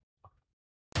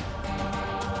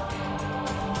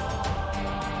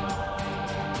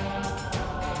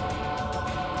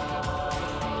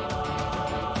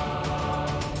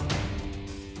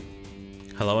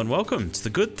Hello and welcome to The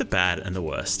Good, the Bad and the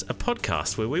Worst, a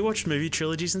podcast where we watch movie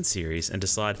trilogies and series and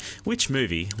decide which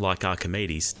movie, like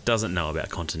Archimedes, doesn't know about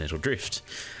continental drift.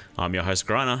 I'm your host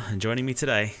Griner, and joining me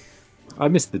today... I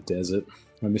miss the desert,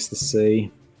 I miss the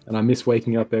sea, and I miss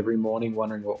waking up every morning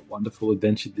wondering what wonderful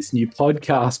adventure this new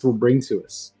podcast will bring to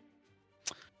us.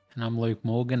 And I'm Luke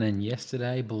Morgan, and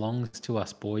yesterday belongs to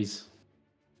us, boys.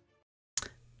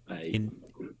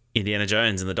 Indiana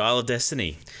Jones and the Dial of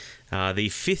Destiny. The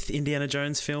fifth Indiana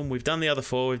Jones film. We've done the other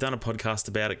four. We've done a podcast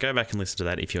about it. Go back and listen to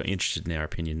that if you're interested in our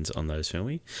opinions on those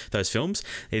films.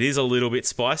 It is a little bit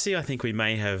spicy. I think we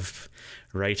may have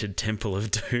rated Temple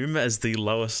of Doom as the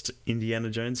lowest Indiana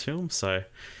Jones film. So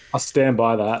I stand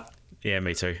by that. Yeah,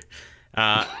 me too.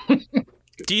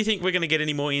 Do you think we're going to get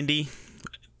any more Indy?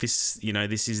 This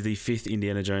is the fifth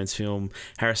Indiana Jones film.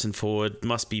 Harrison Ford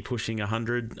must be pushing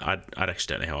 100. I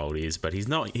actually don't know how old he is, but he's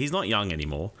not young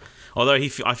anymore. Although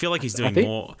I feel like he's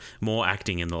doing more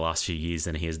acting in the last few years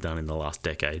than he has done in the last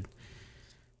decade.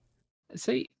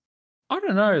 See, I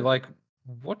don't know, like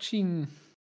watching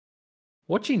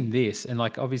this, and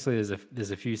like obviously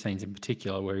there's a few scenes in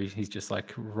particular where he's just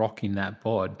like rocking that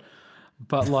bod,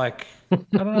 but like I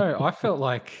don't know, I felt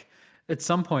like at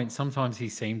some point sometimes he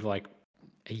seemed like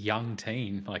a young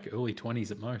teen, like early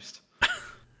 20s at most.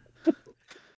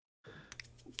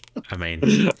 I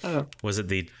mean, was it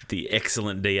the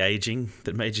excellent de-aging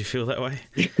that made you feel that way?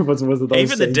 was it those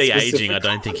even the de-aging, specific? I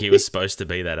don't think he was supposed to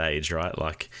be that age, right?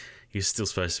 Like, he was still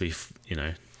supposed to be,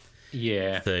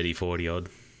 Yeah, 30, 40 odd.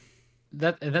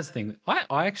 That's the thing.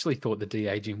 I actually thought the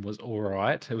de-aging was all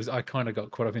right. I kind of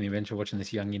got caught up in the adventure watching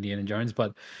this young Indiana Jones,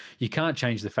 but you can't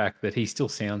change the fact that he still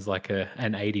sounds like an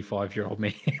 85-year-old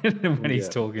man when he's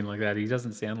talking like that. He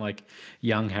doesn't sound like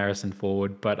young Harrison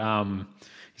Ford, but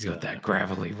he's got that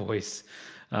gravelly voice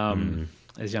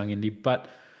as young Indy. But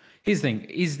here's the thing: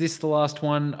 is this the last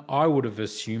one? I would have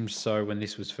assumed so when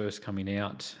this was first coming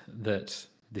out, that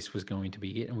this was going to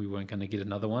be it, and we weren't going to get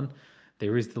another one.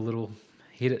 There is the little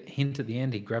hint at the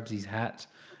end. He grabs his hat,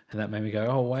 and that made me go,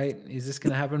 oh wait, is this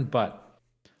going to happen? But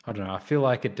I don't know, I feel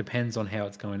like it depends on how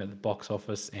it's going at the box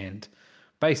office, and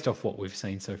based off what we've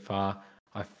seen so far,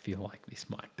 I feel like this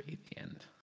might be the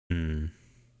end.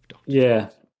 Yeah,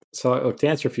 so look, to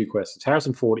answer a few questions,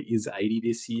 Harrison Ford is 80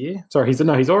 this year. Sorry, he's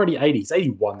already 80. He's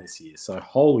 81 this year, so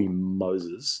holy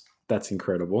Moses, that's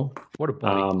incredible. What a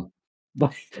body.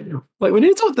 Like when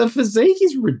you talk, the physique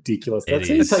is ridiculous. That's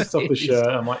he takes off the shirt.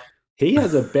 I'm like, he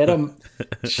has a better.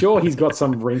 Sure, he's got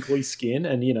some wrinkly skin,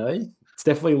 and it's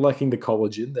definitely lacking the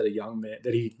collagen that a young man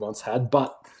that he once had.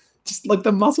 But just like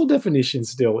the muscle definition,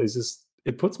 still is just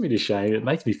it puts me to shame. It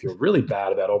makes me feel really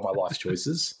bad about all my life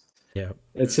choices. Yeah,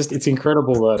 it's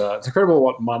incredible that it's incredible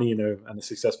what money and a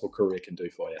successful career can do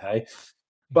for you. Hey,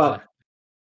 but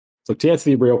so to answer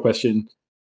the real question.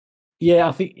 Yeah,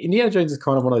 I think Indiana Jones is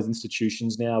kind of one of those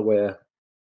institutions now where,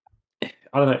 I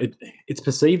don't know, it's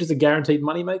perceived as a guaranteed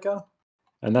moneymaker,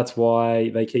 and that's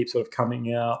why they keep sort of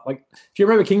coming out. Like, if you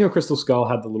remember, King of Crystal Skull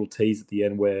had the little tease at the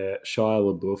end where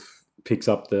Shia LaBeouf picks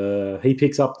up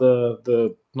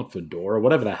the not fedora,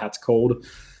 whatever that hat's called,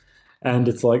 and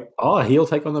it's like, oh, he'll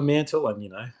take on the mantle,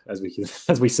 and as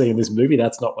we see in this movie,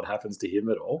 that's not what happens to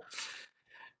him at all.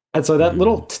 And so that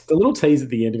the little tease at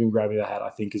the end of him grabbing the hat, I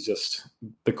think, is just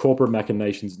the corporate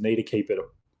machinations need to keep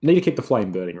the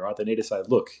flame burning, right? They need to say,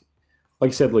 look, like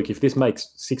you said, look, if this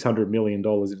makes $600 million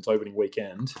in its opening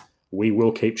weekend, we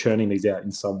will keep churning these out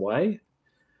in some way.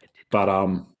 But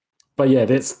yeah,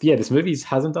 this movie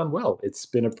hasn't done well. It's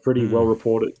been a pretty well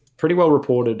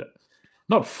reported,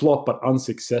 not flop but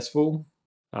unsuccessful,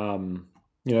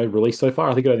 release so far.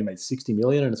 I think it only made $60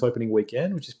 million in its opening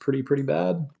weekend, which is pretty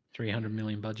bad. 300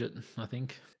 million budget, I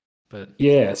think. But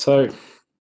yeah, so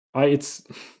I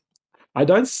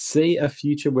don't see a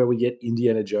future where we get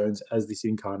Indiana Jones as this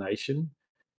incarnation,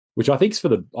 which I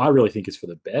really think is for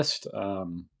the best.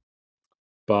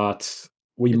 But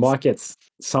we might get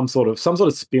some sort of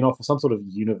spin-off or some sort of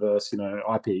universe,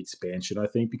 IP expansion, I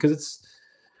think, because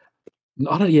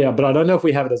but I don't know if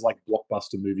we have it as like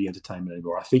blockbuster movie entertainment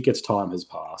anymore. I think its time has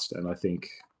passed, and I think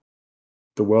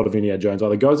the world of Indiana Jones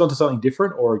either goes on to something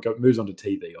different or it moves on to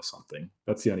TV or something.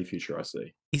 That's the only future I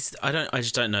see. I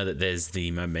just don't know that there's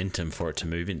the momentum for it to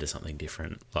move into something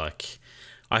different. Like,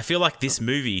 I feel like this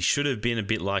movie should have been a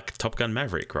bit like Top Gun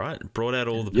Maverick, right? It brought out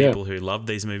all the people who loved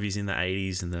these movies in the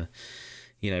 80s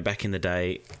and back in the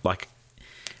day. Like,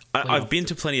 I've been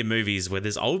to plenty of movies where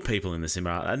there's old people in the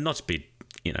cinema, and not to be,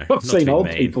 I've seen old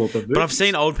people at the movies. But I've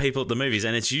seen old people at the movies,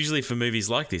 and it's usually for movies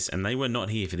like this, and they were not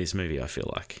here for this movie, I feel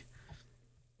like.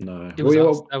 No. It was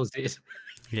us. That was it.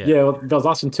 Yeah, there was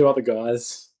us and two other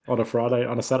guys on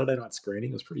a Saturday night screening.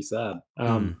 It was pretty sad.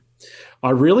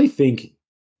 I really think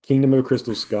Kingdom of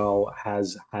Crystal Skull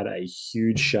has had a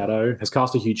huge shadow, has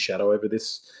cast a huge shadow over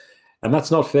this. And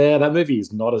that's not fair. That movie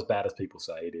is not as bad as people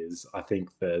say it is. I think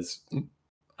there's, I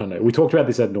don't know, we talked about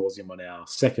this ad nauseum on our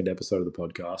second episode of the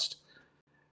podcast.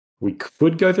 We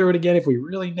could go through it again if we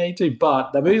really need to,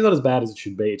 but that movie's not as bad as it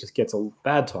should be. It just gets a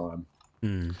bad time.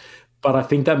 But I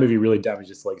think that movie really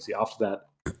damaged its legacy. After that,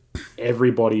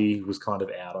 everybody was kind of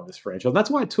out on this franchise. And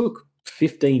that's why it took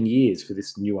 15 years for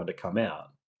this new one to come out.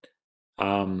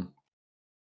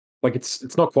 Like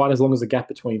it's not quite as long as the gap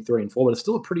between 3 and 4, but it's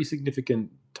still a pretty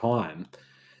significant time.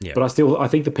 Yeah. But I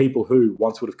think the people who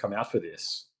once would have come out for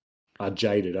this are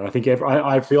jaded, and I think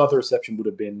I feel like the reception would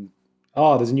have been,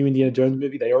 oh, there's a new Indiana Jones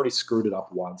movie. They already screwed it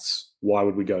up once. Why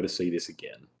would we go to see this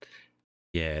again?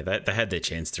 Yeah, they had their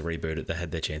chance to reboot it. They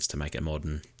had their chance to make it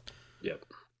modern. Yep.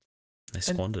 They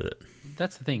squandered it.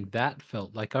 That's the thing. That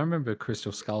felt like, I remember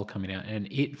Crystal Skull coming out, and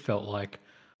it felt like,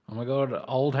 oh my god,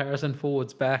 old Harrison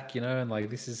Ford's back, and like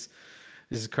this is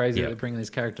crazy that they're bringing this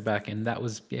character back, and that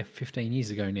was 15 years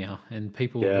ago now, and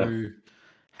people who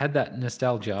had that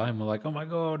nostalgia and were like, oh my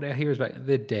god, our hero's back,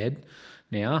 they're dead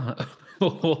now.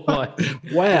 Like,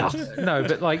 wow. No,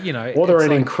 but like or they're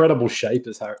in incredible shape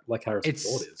as Harrison Ford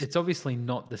is. It's obviously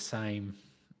not the same,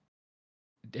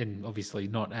 and obviously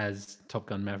not as Top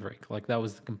Gun Maverick. Like that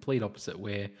was the complete opposite,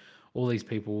 where all these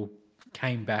people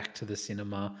came back to the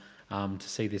cinema to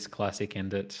see this classic,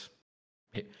 and it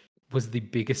was the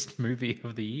biggest movie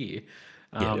of the year.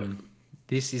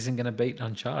 This isn't going to beat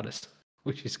Uncharted,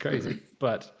 which is crazy.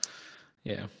 But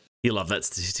yeah, you love that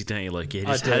statistic, don't you, Luke? You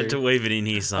just had to weave it in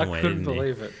here somewhere. I couldn't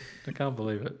believe it. I can't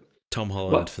believe it. Tom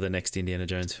Holland for the next Indiana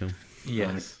Jones film.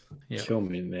 Yes. Kill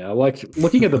me now. Like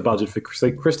looking at the budget for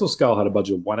Crystal Skull had a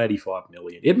budget of 185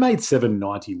 million. It made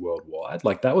 790 worldwide.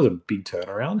 Like that was a big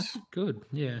turnaround. Good.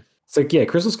 Yeah. So yeah,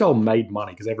 Crystal Skull made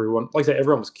money because everyone, like I said,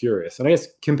 everyone was curious. And I guess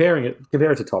compare it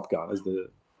to Top Gun as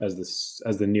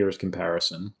the nearest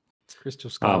comparison. Crystal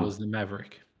Skull was the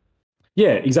Maverick.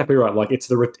 Yeah, exactly right. Like it's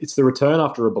the return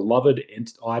after a beloved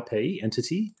IP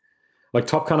entity. Like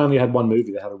Top Gun only had one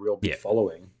movie that had a real big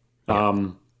following. Yeah.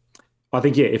 I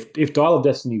think if Dial of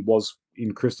Destiny was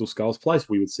in Crystal Skull's place,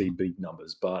 we would see big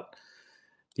numbers. But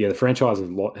yeah, the franchise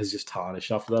has just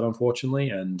tarnished after that, unfortunately.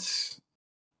 And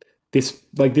this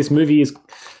movie is,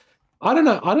 I don't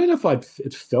know if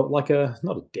it felt like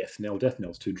not a death knell. Death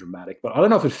knell's too dramatic, but I don't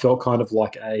know if it felt kind of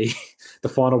like the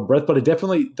final breath. But it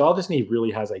definitely, Dial of Destiny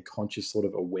really has a conscious sort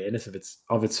of awareness of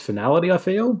its finality, I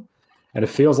feel, and it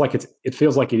feels like it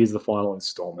is the final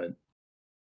installment.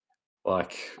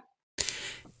 Like.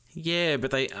 Yeah,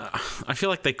 but I feel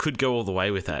like they could go all the way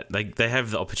with that. They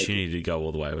have the opportunity to go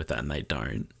all the way with that, and they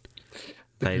don't.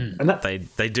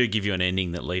 They do give you an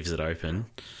ending that leaves it open.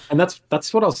 And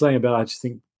that's what I was saying about. I just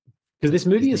think because this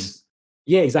movie is,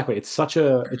 exactly. It's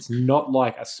not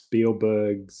like it's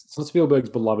not Spielberg's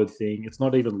beloved thing. It's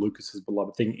not even Lucas's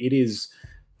beloved thing. It is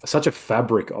such a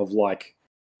fabric of like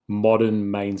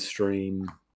modern mainstream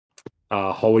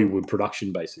Hollywood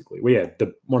production, basically.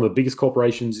 One of the biggest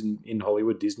corporations in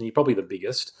Hollywood, Disney, probably the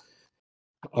biggest,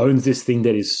 owns this thing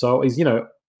that is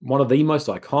one of the most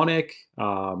iconic,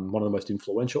 one of the most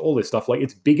influential, all this stuff. Like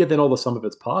it's bigger than all the sum of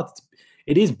its parts.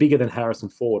 It is bigger than Harrison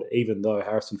Ford, even though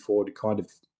Harrison Ford kind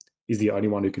of is the only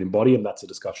one who can embody him. That's a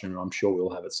discussion I'm sure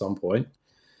we'll have at some point.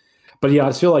 But yeah, I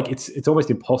just feel like it's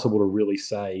almost impossible to really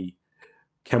say,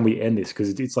 can we end this?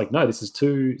 Because it's like, no, this is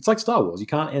too. It's like Star Wars. You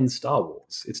can't end Star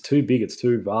Wars. It's too big. It's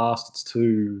too vast. It's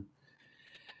too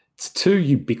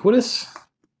ubiquitous.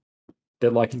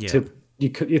 That like it's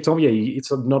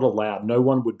not allowed. No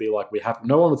one would be like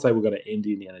no one would say we're going to end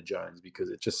Indiana Jones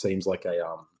because it just seems like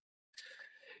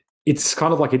it's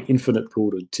kind of like an infinite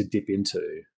pool to dip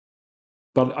into.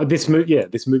 But this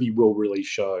movie will really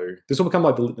show. This will become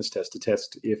like the litmus test to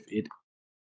test if it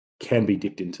can be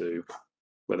dipped into.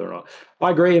 Whether or not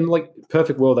I agree, in like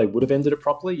perfect world, they would have ended it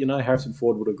properly. Harrison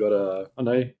Ford would have got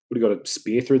a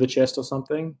spear through the chest or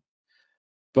something.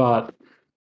 But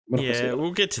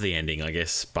we'll get to the ending, I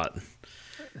guess. But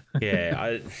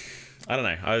yeah, I don't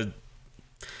know.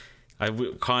 I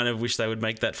kind of wish they would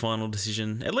make that final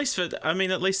decision, at least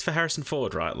for Harrison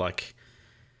Ford, right? Like,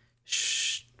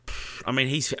 I don't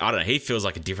know. He feels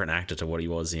like a different actor to what he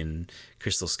was in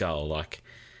Crystal Skull. Like,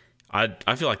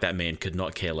 I feel like that man could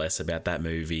not care less about that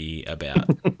movie, about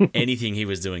anything he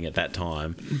was doing at that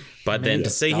time. But then to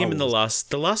see him in the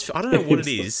last, I don't know what it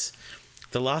is.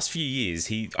 The last few years,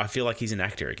 I feel like he's an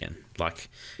actor again. Like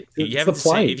if you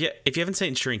haven't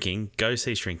seen Shrinking, go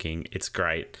see Shrinking. It's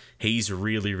great. He's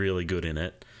really, really good in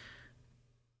it.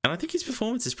 And I think his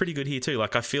performance is pretty good here too.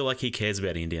 Like I feel like he cares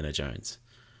about Indiana Jones.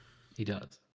 He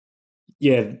does.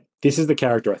 yeah, this is the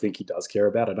character I think he does care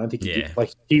about. I don't think Yeah.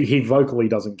 he vocally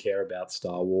doesn't care about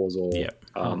Star Wars or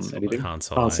anything. Han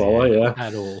Solo, Han Solo, yeah.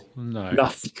 At all. No.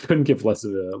 He couldn't give less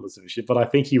of a shit. But I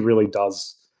think he really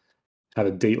does have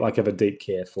a deep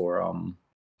care for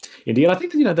India. And I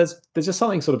think that, there's just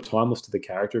something sort of timeless to the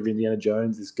character of Indiana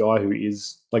Jones. This guy who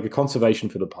is like a conservation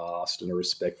for the past and a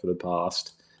respect for the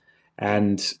past,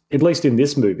 and at least in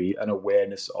this movie, an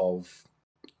awareness of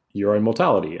your own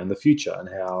mortality and the future and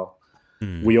how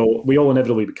we all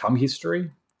inevitably become history.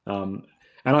 And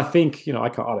I think I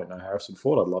don't know Harrison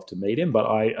Ford. I'd love to meet him, but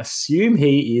I assume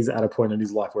he is at a point in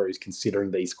his life where he's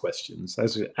considering these questions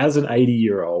as an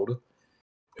 80-year-old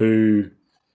who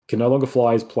can no longer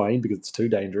fly his plane because it's too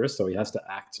dangerous, so he has to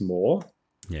act more.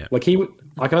 Yeah, like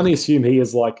I can only assume he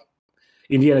is like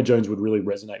Indiana Jones would really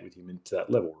resonate with him into that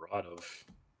level, right? Of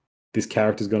this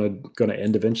character's gonna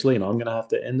end eventually, and I'm gonna have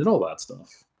to end, and all that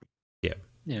stuff.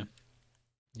 Yeah.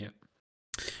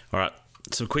 All right,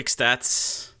 some quick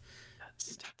stats.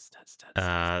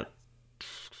 What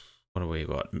do we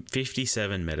got?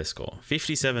 57 Metascore.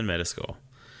 57 Metascore.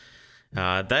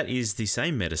 That is the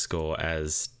same Metascore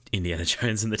as Indiana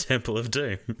Jones and the Temple of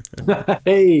Doom.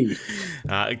 Hey!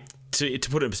 To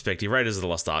put it in perspective, Raiders of the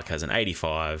Lost Ark has an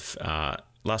 85.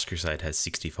 Last Crusade has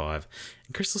 65.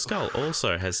 And Crystal Skull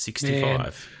also has 65.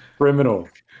 Man. Criminal.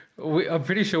 I'm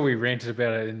pretty sure we ranted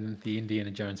about it in the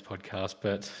Indiana Jones podcast,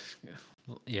 but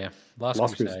yeah, Last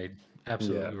Crusade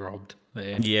absolutely robbed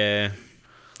there. Yeah.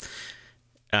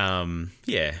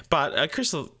 Yeah, but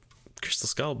Crystal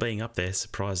Skull being up there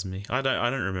surprised me. I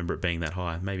don't remember it being that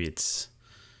high. Maybe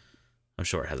I'm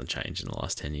sure it hasn't changed in the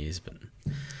last 10 years, but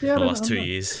the last 2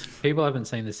 years. People haven't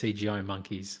seen the CGI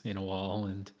monkeys in a while,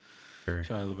 and Shia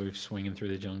LaBeouf swinging through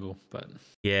the jungle, but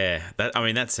yeah,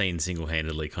 that scene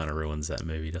single-handedly kind of ruins that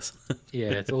movie, doesn't it? Yeah,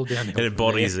 it's all downhill. It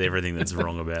embodies everything that's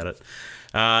wrong about it.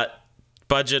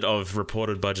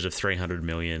 Reported budget of $300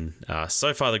 million.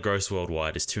 So far, the gross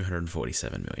worldwide is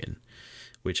 $247 million,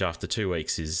 which after 2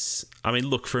 weeks is,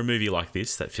 look, for a movie like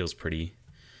this, that feels pretty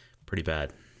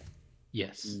bad.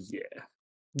 Yes.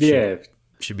 Yeah.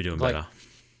 Should be doing better.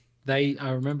 I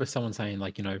remember someone saying,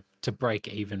 to break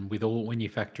even with when you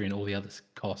factor in all the other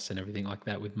costs and everything like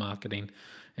that with marketing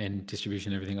and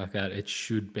distribution, everything like that, it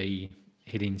should be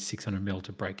hitting 600 mil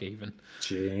to break even.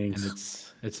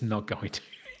 Jinx. And it's not going to.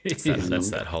 That's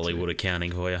that Hollywood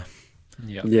accounting for you.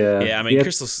 Yeah.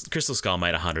 Crystal Skull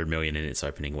made $100 million in its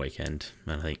opening weekend,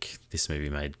 and I think this movie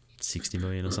made $60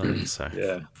 million or something. So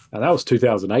yeah, and that was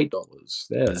 $2008.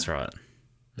 That's right.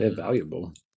 They're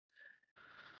valuable.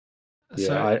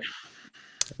 So,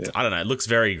 I don't know. It looks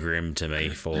very grim to me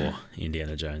for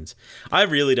Indiana Jones. I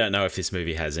really don't know if this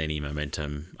movie has any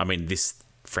momentum. This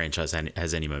franchise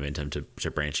has any momentum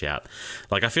to branch out.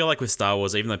 I feel like with Star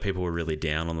Wars, even though people were really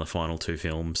down on the final 2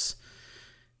 films,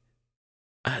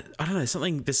 I don't know,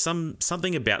 there's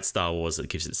something about Star Wars that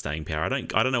gives it staying power. I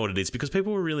don't know what it is, because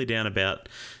people were really down about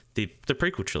the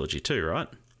prequel trilogy too, right?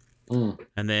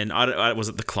 And then was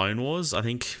it the Clone Wars? I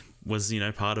think was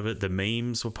part of it. The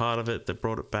memes were part of it that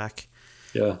brought it back.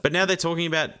 Yeah. But now they're talking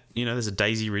about there's a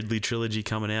Daisy Ridley trilogy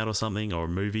coming out or something, or a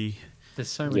movie. There's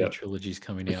so many trilogies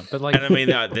coming out, but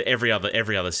and every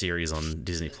other series on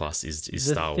Disney Plus is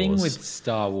Star Wars. The thing with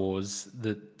Star Wars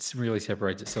that really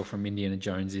separates itself from Indiana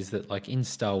Jones is that, in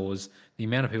Star Wars, the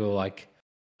amount of people are like,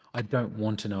 I don't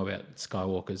want to know about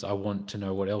Skywalkers. I want to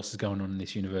know what else is going on in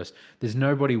this universe. There's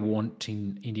nobody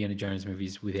wanting Indiana Jones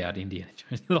movies without Indiana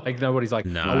Jones. Nobody's like,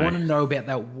 no. I want to know about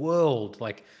that world.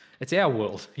 It's our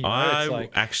world. I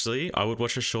would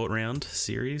watch a Short Round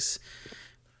series.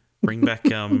 Bring back.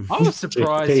 I was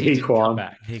surprised he didn't come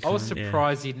back. I was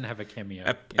surprised he didn't have a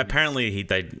cameo. Apparently,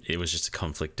 it was just a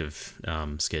conflict of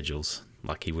schedules.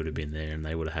 He would have been there and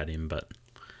they would have had him, but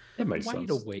it makes sense. Wait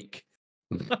a week.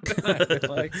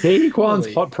 Ke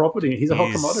Kwan's hot property. He's a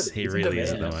hot commodity. He really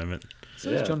is at the moment. So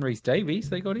is John Rhys Davies.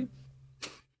 They got him.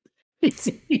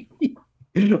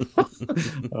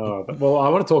 Well, I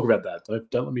want to talk about that.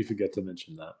 Don't let me forget to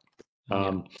mention that.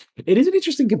 It is an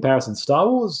interesting comparison. Star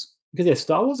Wars, because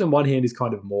Star Wars on one hand is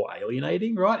kind of more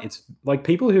alienating, right? It's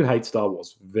people who hate Star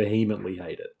Wars vehemently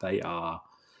hate it. They are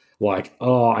like,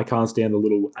 oh, I can't stand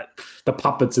the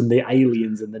puppets and the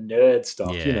aliens and the nerd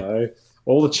stuff. Yeah.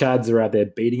 All the chads are out there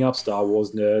beating up Star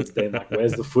Wars nerds. Then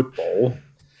where's the football?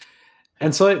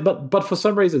 And so, but for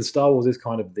some reason, Star Wars is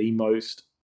kind of it's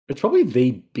probably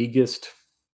the biggest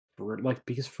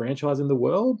franchise in the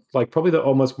world. Probably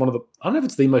almost one of the, I don't know if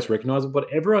it's the most recognizable, but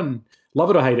everyone, love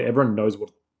it or hate it, everyone knows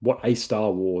what a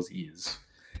Star Wars is.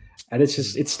 And it's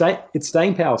just, its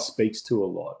staying power speaks to a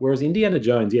lot. Whereas Indiana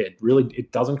Jones,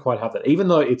 it doesn't quite have that. Even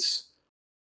though it's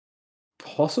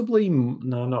Possibly,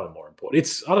 no, not more important.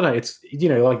 It's I don't know. It's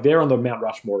like they're on the Mount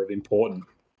Rushmore of important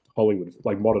Hollywood,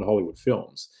 like modern Hollywood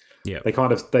films. Yeah. They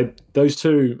kind of those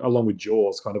two, along with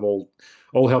Jaws, kind of all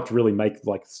helped really make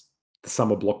like the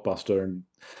summer blockbuster and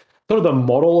sort of the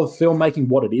model of filmmaking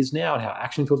what it is now and how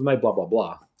action films are made. Blah blah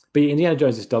blah. But Indiana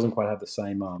Jones just doesn't quite have the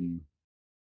same. I don't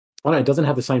know. It doesn't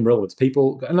have the same relevance.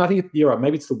 People, and I think you're right.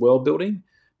 Maybe it's the world building.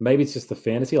 Maybe it's just the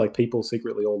fantasy. Like people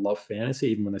secretly all love fantasy,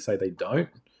 even when they say they don't.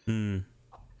 Mm.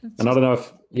 And I don't know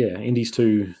if Indy's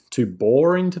too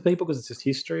boring to people because it's just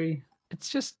history. It's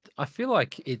just, I feel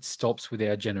like it stops with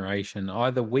our generation.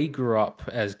 Either we grew up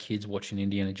as kids watching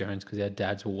Indiana Jones because our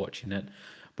dads were watching it,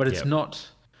 but it's not.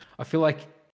 I feel like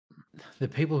the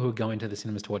people who are going to the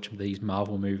cinemas to watch these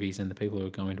Marvel movies and the people who are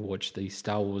going to watch these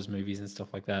Star Wars movies and stuff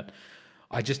like that,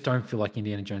 I just don't feel like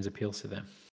Indiana Jones appeals to them.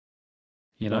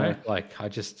 Like I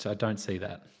don't see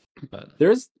that. But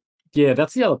there is,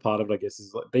 that's the other part of it, I guess,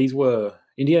 is like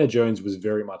Indiana Jones was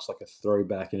very much like a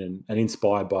throwback and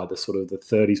inspired by the sort of the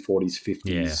 30s, 40s,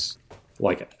 50s,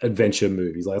 like adventure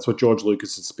movies. Like that's what George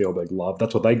Lucas and Spielberg loved.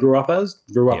 That's what they grew up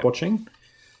watching.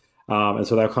 And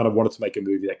so they kind of wanted to make a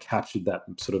movie that captured that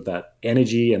sort of that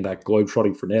energy and that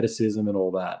globetrotting freneticism and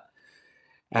all that.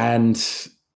 And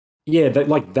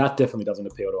that definitely doesn't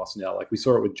appeal to us now. Like we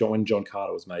saw it with when John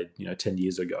Carter was made, 10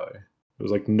 years ago. It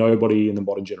was like nobody in the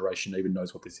modern generation even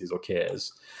knows what this is or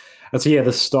cares. And so,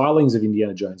 the stylings of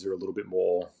Indiana Jones are a little bit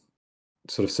more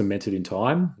sort of cemented in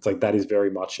time. It's like that is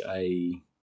very much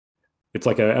it's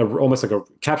like almost like a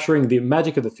capturing the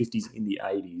magic of the 50s in the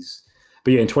 80s.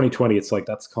 But in 2020, it's like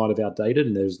that's kind of outdated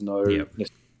and there's no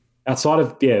outside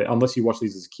of unless you watch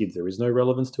these as kids, there is no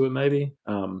relevance to it. Maybe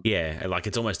like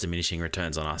it's almost diminishing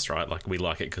returns on us, right? Like we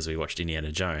like it because we watched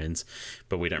Indiana Jones,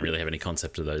 but we don't really have any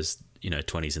concept of those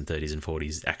 20s and 30s and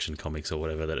 40s action comics or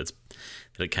whatever that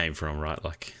it came from, right?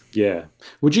 Like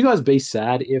would you guys be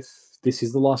sad if this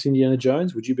is the last Indiana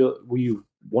Jones? Will you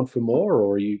want for more,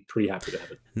 or are you pretty happy to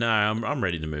have it? No, I'm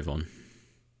ready to move on.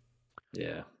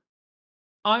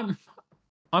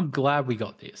 I'm glad we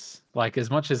got this. Like, as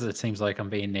much as it seems like I'm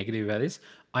being negative about this,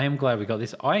 I am glad we got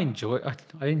this. I enjoy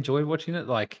watching it.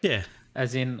 Like,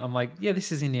 as in, I'm like,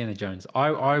 this is Indiana Jones.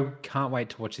 I can't wait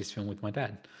to watch this film with my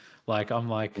dad. Like, I'm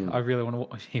like, I really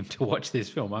want him to watch this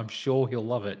film. I'm sure he'll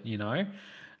love it. You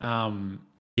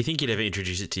you think you'd ever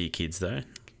introduce it to your kids though?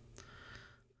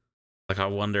 Like, I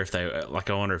wonder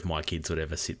if my kids would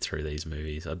ever sit through these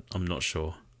movies. I'm not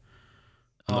sure.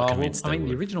 I'm not convinced.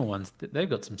 The original ones, they've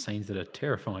got some scenes that are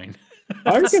terrifying.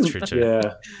 I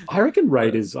reckon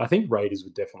Raiders. I think Raiders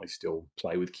would definitely still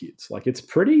play with kids. Like it's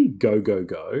pretty go.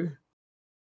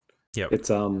 Yeah, it's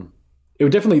it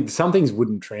would definitely, some things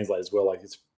wouldn't translate as well. Like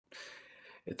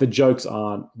the jokes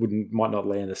might not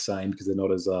land the same because they're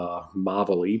not as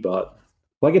marvelly, but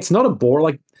like it's not a bore.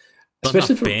 Like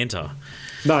especially for banter.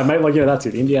 No, mate, like, that's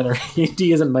it.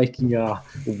 Indy isn't making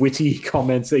witty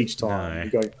comments each time. No.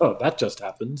 You're going, oh, that just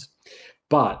happened.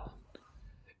 But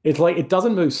it's like, it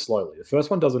doesn't move slowly. The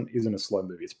first one isn't a slow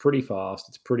movie. It's pretty fast.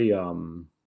 It's pretty,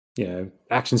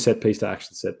 action set piece to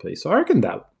action set piece. So I reckon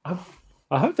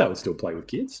I hope that would still play with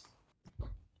kids.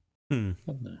 I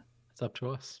don't know. It's up to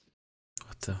us.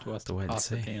 To us to wait and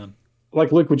see.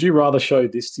 Like, Luke, would you rather show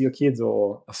this to your kids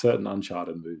or a certain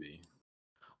Uncharted movie?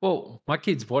 Well, my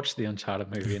kids watched the Uncharted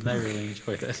movie and they really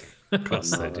enjoyed it. Of course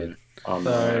they did. Of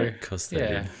course they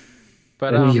did.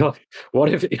 But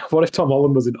what if Tom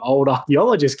Holland was an old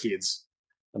archaeologist, kids?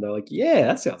 And they're like, yeah,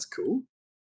 that sounds cool.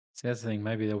 See, that's the thing.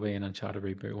 Maybe there'll be an Uncharted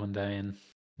reboot one day and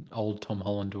old Tom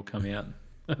Holland will come out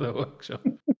of the workshop.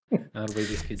 That'll be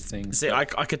this kid's thing. See, I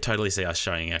could totally see us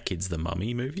showing our kids the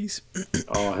Mummy movies.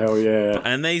 Oh, hell yeah.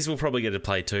 And these will probably get to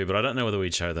play too, but I don't know whether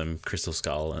we'd show them Crystal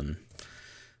Skull and...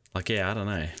 I don't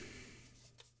know.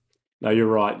 No, you're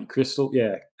right. Crystal,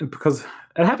 because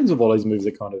it happens with all these movies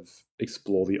that kind of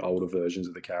explore the older versions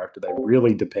of the character. They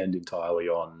really depend entirely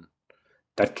on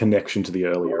that connection to the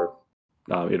earlier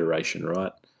iteration,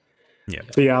 right? Yeah.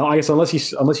 So I guess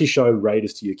unless you show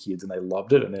Raiders to your kids and they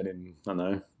loved it, and then in, I don't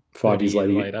know, 5 years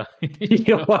later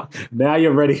you're like, now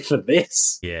you're ready for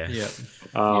this. Yeah.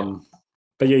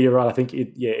 But you're right. I think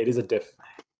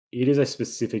it is a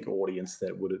specific audience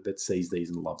that sees these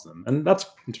and loves them, and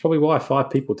it's probably why 5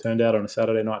 people turned out on a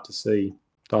Saturday night to see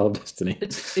Dial of Destiny.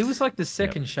 It was like the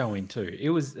second showing too.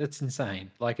 It's insane.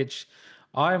 Like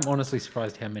I'm honestly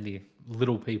surprised how many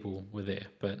little people were there.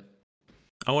 But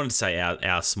I wanted to say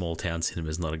our small town cinema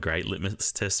is not a great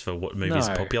litmus test for what movie is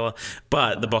popular,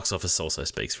 but the box office also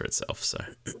speaks for itself. So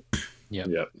yeah.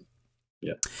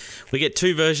 We get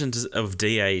 2 versions of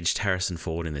de-aged Harrison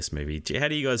Ford in this movie. How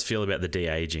do you guys feel about the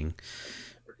de-aging?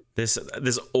 There's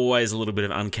always a little bit of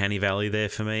uncanny valley there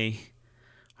for me.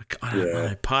 I don't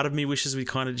know. Part of me wishes we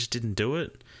kind of just didn't do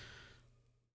it.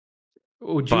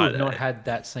 Would you have not had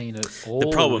that scene at all? The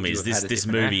problem is this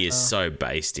movie is so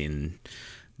based in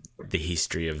the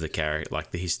history of the character,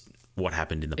 like what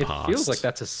happened in the past. It feels like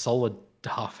that's a solid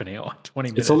half an hour,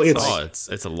 20 minutes.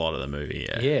 It's a lot of the movie.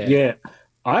 Yeah.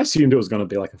 I assumed it was going to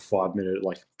be like a 5-minute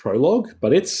like prologue,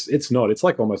 but it's not. It's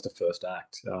like almost a first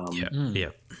act.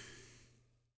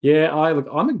 Yeah,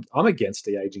 I'm against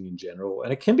de-aging in general,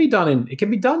 and it can be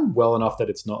done well enough that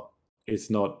it's not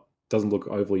doesn't look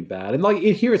overly bad. And like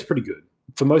here, it's pretty good.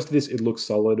 For most of this, it looks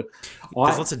solid.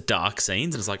 There's lots of dark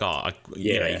scenes, and it's like,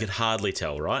 you could hardly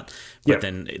tell, right? But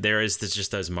then there's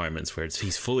just those moments where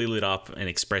he's fully lit up and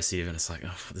expressive, and it's like,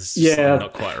 this is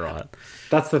not quite right.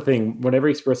 That's the thing. Whenever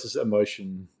he expresses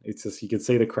emotion, it's just you can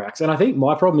see the cracks. And I think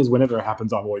my problem is whenever it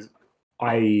happens,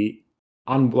 I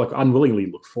unwillingly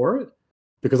look for it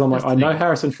because I'm like, I know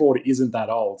Harrison Ford isn't that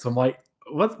old, so I'm like,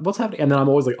 what's happening? And then I'm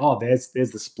always like,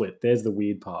 there's the split, there's the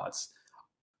weird parts.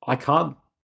 I can't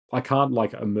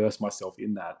like immerse myself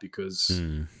in that because,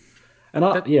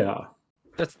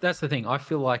 that's the thing. I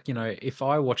feel like, if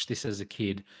I watched this as a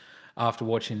kid after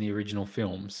watching the original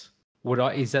films,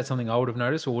 is that something I would have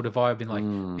noticed, or would have I been like,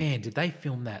 man, did they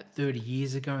film that 30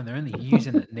 years ago and they're only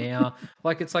using it now?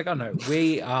 Like, it's like, I don't know,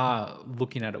 we are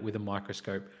looking at it with a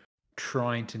microscope,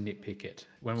 trying to nitpick it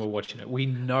when we're watching it. We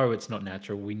know it's not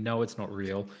natural, we know it's not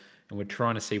real, and we're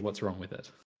trying to see what's wrong with it.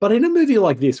 But in a movie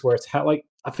like this, where it's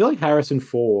I feel like Harrison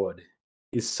Ford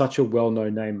is such a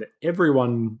well-known name that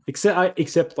everyone,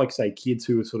 except like say kids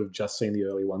who have sort of just seen the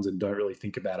early ones and don't really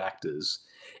think about actors,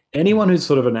 anyone who's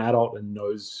sort of an adult and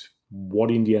knows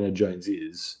what Indiana Jones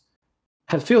is,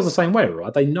 feels the same way,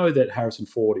 right? They know that Harrison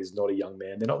Ford is not a young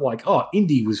man. They're not like,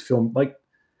 Indy was filmed. Like,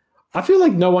 I feel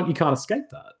like you can't escape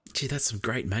that. Gee, that's some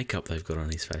great makeup they've got on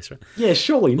his face, right? Yeah,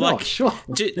 surely not. Sure.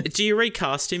 Do you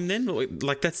recast him then?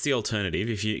 Like, that's the alternative.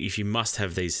 If you must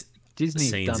have these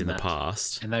scenes in the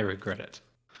past, and they regret it.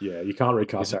 Yeah, you can't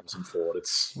recast Harrison Ford.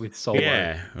 It's with Solo.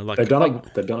 Yeah, like they've done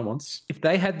it once. If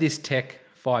they had this tech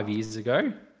 5 years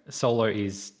ago, Solo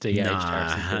is de-aged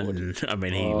Harrison Ford. I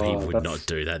mean, he would not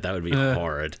do that. That would be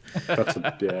horrid. There's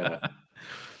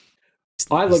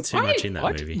too much in that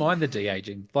movie. I don't mind the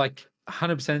de-aging. Like,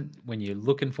 100% when you're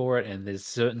looking for it, and there's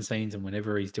certain scenes, and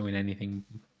whenever he's doing anything,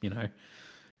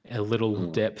 a little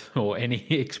depth or any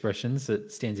expressions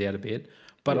that stands out a bit.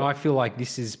 But I feel like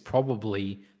this is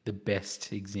probably the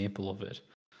best example of it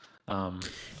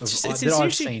that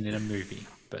I've seen in a movie.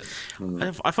 But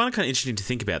I find it kind of interesting to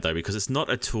think about, though, because it's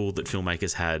not a tool that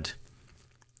filmmakers had,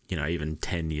 even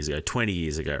 10 years ago, 20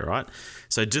 years ago, right?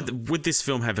 So would this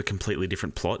film have a completely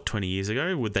different plot 20 years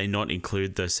ago? Would they not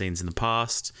include those scenes in the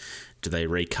past? Do they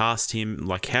recast him?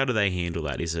 Like, how do they handle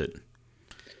that? It's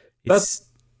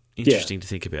interesting to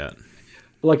think about.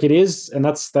 Like, it is, and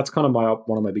that's kind of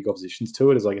one of my big oppositions to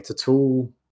it, is like, it's a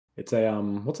tool. It's a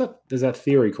what's that? There's that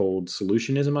theory called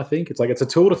solutionism, I think. It's like it's a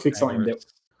tool to fix something that.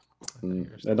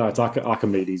 No, it's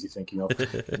Archimedes you're thinking of.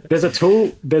 There's a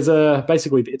tool.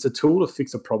 Basically it's a tool to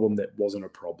fix a problem that wasn't a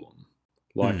problem.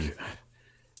 Like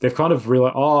they've kind of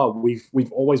realized,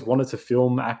 we've always wanted to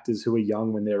film actors who are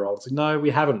young when they're old. It's like, no, we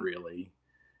haven't really.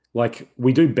 Like,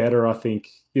 we do better, I think.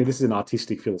 This is an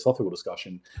artistic, philosophical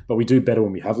discussion, but we do better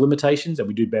when we have limitations, and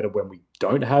we do better when we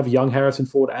don't have young Harrison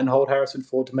Ford and old Harrison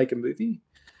Ford to make a movie.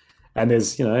 And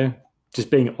there's, just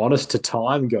being honest to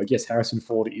time and go, yes, Harrison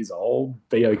Ford is old.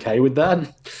 Be okay with that.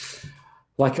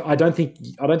 Like, I don't think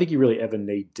you really ever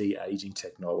need de-aging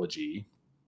technology.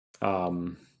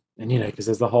 And because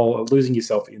there's the whole losing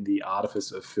yourself in the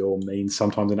artifice of film means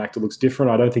sometimes an actor looks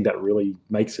different. I don't think that really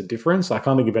makes a difference. I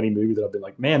can't think of any movie that I've been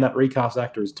like, man, that recast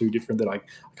actor is too different that I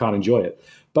can't enjoy it.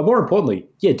 But more importantly,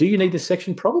 do you need this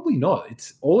section? Probably not.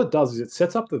 It's all it does is it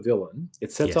sets up the villain.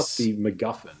 It sets up the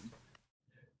MacGuffin.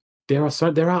 There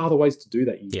are other ways to do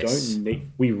that.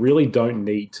 We really don't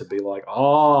need to be like,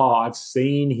 I've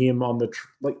seen him on the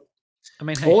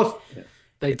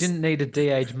they didn't need a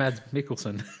de-age Mads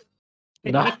Mikkelsen.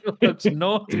 No, looks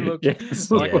naughty.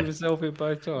 Like himself in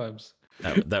both times.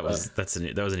 That was an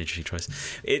interesting choice.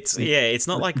 It's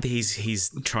not like he's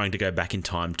trying to go back in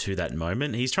time to that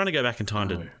moment. He's trying to go back in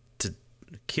time to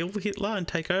kill Hitler and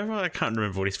take over. I can't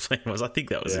remember what his plan was. I think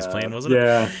that was his plan, wasn't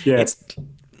it? Yeah. It's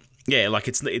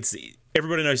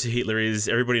everybody knows who Hitler is.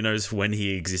 Everybody knows when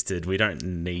he existed. We don't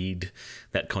need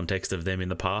that context of them in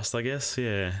the past, I guess.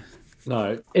 Yeah.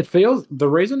 No, it feels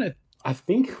I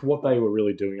think what they were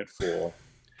really doing it for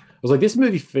was like, this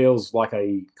movie feels like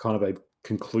a kind of a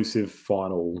conclusive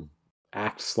final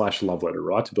act / love letter,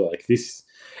 right? To be like this,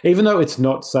 even though it's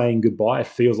not saying goodbye, it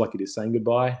feels like it is saying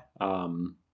goodbye.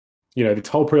 The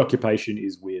whole preoccupation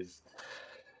is with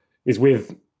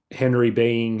Henry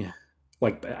being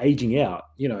like aging out.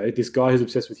 You know, this guy who's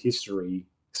obsessed with history,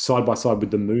 side by side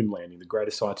with the moon landing, the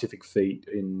greatest scientific feat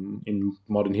in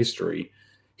modern history.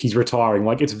 He's retiring.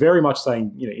 Like, it's very much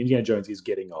saying, you know, Indiana Jones is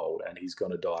getting old and he's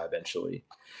going to die eventually.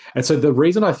 And so the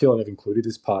reason I feel I've included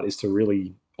this part is to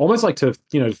really almost like to,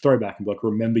 you know, throw back and be like,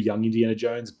 remember young Indiana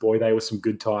Jones? Boy, they were some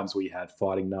good times we had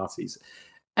fighting Nazis.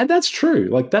 And that's true.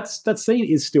 Like, that scene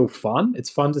is still fun. It's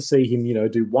fun to see him, you know,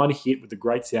 do one hit with the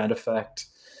great sound effect,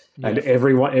 and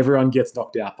everyone gets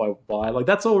knocked out by like,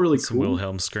 that's all really Some cool.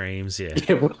 Wilhelm screams, yeah.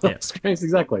 Yeah, Wilhelm screams,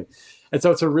 exactly. And so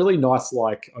it's a really nice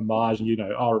like homage, you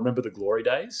know, oh, remember the glory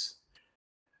days?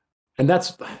 And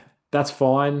that's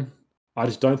fine. I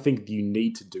just don't think you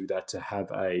need to do that to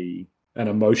have an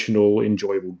emotional,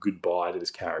 enjoyable goodbye to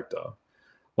this character.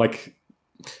 Like,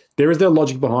 there is no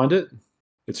logic behind it.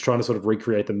 It's trying to sort of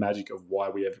recreate the magic of why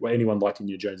anyone liked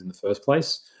Indiana Jones in the first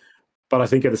place. But I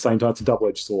think at the same time, it's a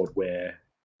double-edged sword where,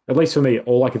 at least for me,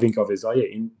 all I can think of is,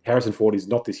 Harrison Ford is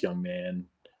not this young man.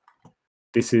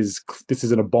 This is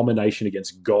an abomination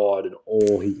against God and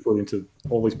all he's put into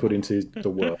the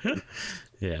world.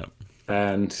 Yeah.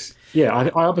 And yeah, I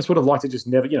almost would have liked to just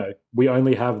never, you know, we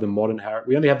only have the modern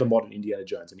Indiana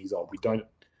Jones and he's old. We don't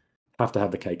have to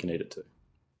have the cake and eat it too.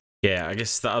 Yeah, I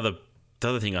guess the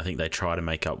other thing I think they try to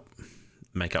make up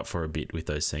for a bit with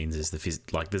those scenes is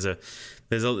there's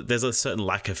a certain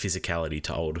lack of physicality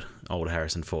to old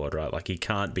Harrison Ford, right? Like, he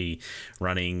can't be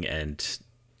running and,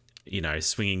 you know,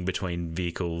 swinging between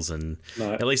vehicles and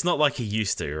at least not like he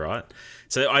used to, right?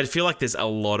 So I feel like there's a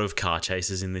lot of car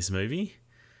chases in this movie.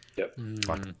 Yep.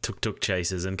 Like tuk-tuk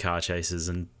chases and car chases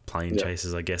and plane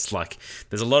chases, I guess. Like,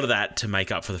 there's a lot of that to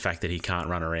make up for the fact that he can't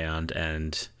run around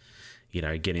and, you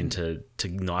know, get into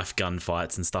knife gun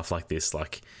fights and stuff like this.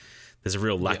 Like, there's a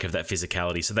real lack of that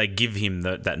physicality. So they give him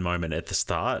that moment at the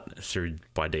start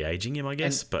by de-aging him, I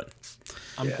guess. But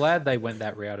I'm glad they went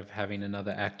that route of having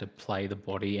another actor play the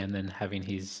body and then having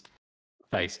his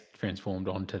face transformed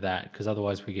onto that, because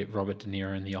otherwise we get Robert De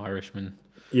Niro in The Irishman.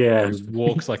 Yeah, who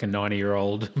walks like a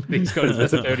 90-year-old, but he's got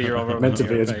his 30-year-old meant to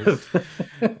be face.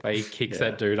 But he kicks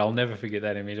that dude. I'll never forget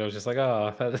that image. I was just like,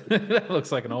 oh, that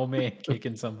looks like an old man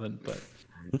kicking something. But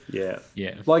yeah,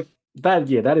 like that.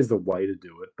 Yeah, that is the way to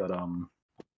do it. But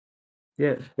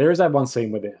yeah, there is that one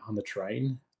scene where they're on the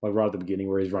train, like right at the beginning,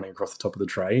 where he's running across the top of the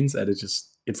trains, and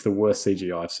it's the worst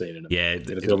CGI I've seen in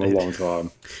a film in a long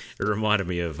time. It reminded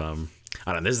me of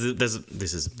I don't know.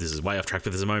 This is way off track,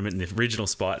 but there's a moment in the original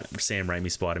Sam Raimi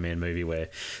Spider-Man movie where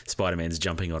Spider-Man's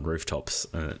jumping on rooftops,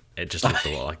 and it just looked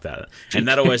a lot like that. And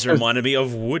that always reminded me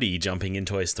of Woody jumping in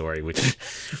Toy Story, which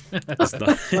is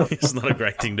not a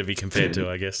great thing to be compared to,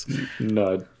 I guess.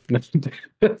 No,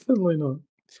 definitely not.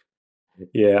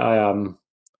 Yeah,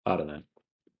 I don't know.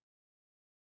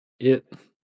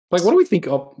 Like, what do you think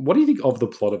of the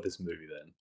plot of this movie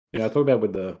then? You know, I talk about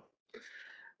with the.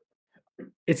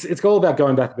 It's all about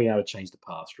going back and being able to change the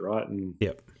past, right? And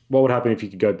what would happen if you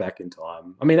could go back in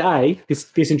time? I mean,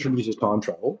 this introduces time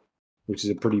travel, which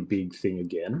is a pretty big thing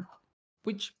again.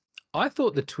 Which I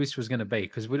thought the twist was going to be,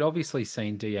 because we'd obviously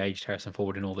seen de-aged Harrison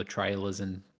Ford in all the trailers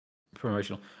and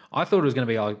promotional. I thought it was going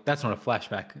to be like, that's not a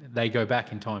flashback. They go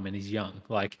back in time and he's young.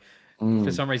 Like,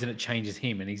 for some reason, it changes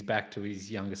him and he's back to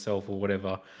his younger self or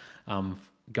whatever,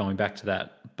 going back to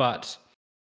that. But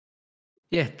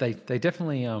yeah, they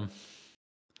definitely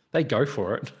they go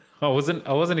for it. I wasn't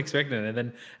expecting it, and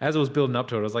then as I was building up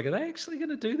to it, I was like, are they actually going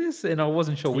to do this? And I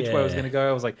wasn't sure which way I was going to go.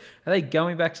 I was like, are they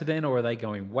going back to then, or are they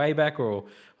going way back? Or I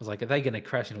was like, are they going to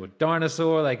crash into a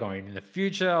dinosaur? Are they going in the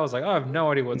future? I was like, I have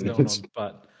no idea what's going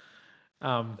on.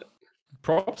 But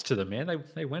props to them, man.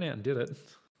 They went out and did it.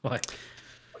 Like,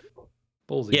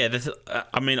 ballsy. Yeah,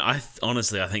 I mean, I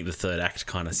think the third act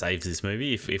kind of saves this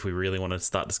movie if we really want to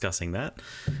start discussing that.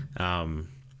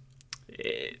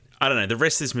 I don't know. The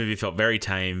rest of this movie felt very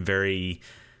tame,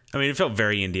 it felt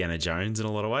very Indiana Jones in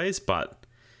a lot of ways, but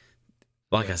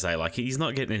like I say, like, he's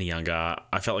not getting any younger.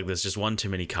 I felt like there's just one too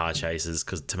many car chases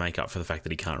to make up for the fact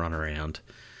that he can't run around.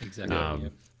 Exactly.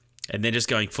 And then just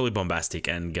going fully bombastic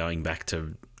and going back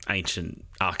to ancient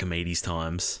Archimedes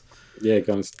times. Yeah,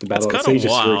 going to the battle. It's kind of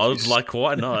wild. Like,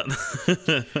 why not?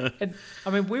 And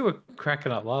I mean, we were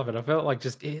cracking up laughing. I felt like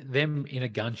just them in a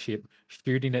gunship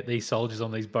shooting at these soldiers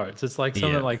on these boats. It's like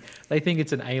something like they think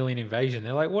it's an alien invasion.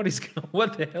 They're like, what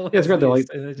the hell? Yeah, it's great.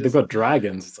 They've got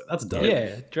dragons. It's like, that's dope.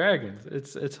 Yeah, dragons.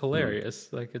 It's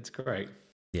hilarious. Like, it's great.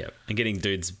 Yeah, and getting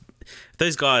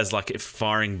those guys like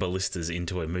firing ballistas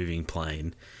into a moving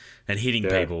plane and hitting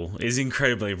people is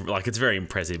incredibly, like, it's very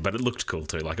impressive. But it looked cool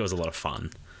too. Like, it was a lot of fun.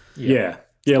 Yeah.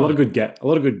 A lot of good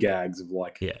gags of,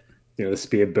 like, the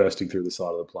spear bursting through the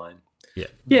side of the plane.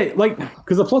 Yeah, like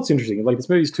because the plot's interesting. Like this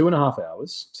movie's 2.5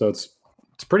 hours, so it's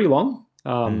pretty long.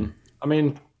 I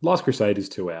mean, Last Crusade is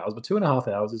 2 hours, but 2.5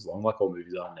 hours is long, like all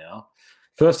movies are now.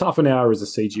 First half an hour is a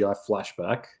CGI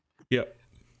flashback. Yep.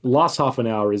 Last half an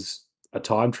hour is a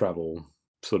time travel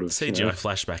sort of CGI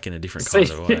flashback in a different kind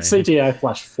of way. CGI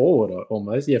flash forward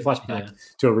almost. Yeah, flashback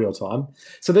to a real time.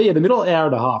 So the middle hour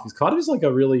and a half is kind of just like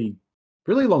a really,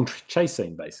 really long chase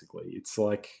scene, basically. It's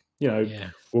like,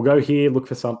 we'll go here, look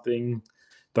for something.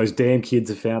 Those damn kids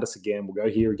have found us again. We'll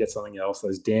go here and get something else.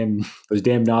 Those damn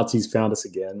Nazis found us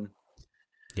again.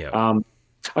 Yeah.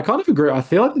 I kind of agree. I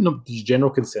feel like the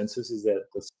general consensus is that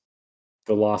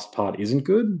the last part isn't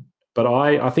good, but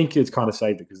I think it's kind of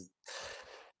safe because,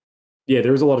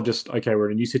 there is a lot of just, okay, we're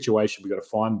in a new situation. We've got to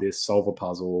find this, solve a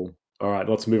puzzle. All right,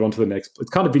 let's move on to the next. It's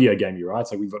kind of video gamey, right?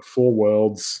 So we've got 4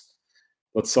 worlds.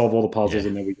 Let's solve all the puzzles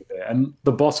and then we get there. And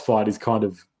the boss fight is kind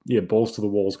of, balls to the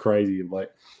walls crazy.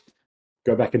 Like,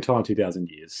 go back in time 2,000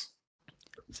 years.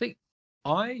 See,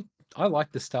 I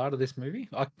like the start of this movie.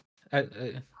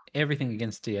 Everything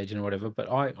against de-aging or whatever, but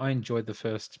I enjoyed the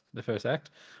first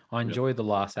act. I enjoyed the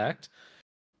last act,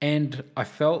 and I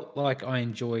felt like I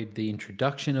enjoyed the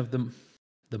introduction of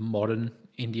the modern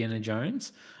Indiana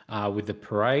Jones with the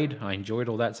parade. I enjoyed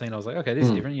all that scene. I was like, okay, this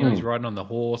is different. He's riding on the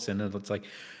horse, and it's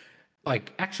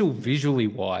like actual visually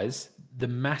wise, the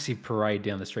massive parade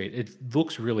down the street. It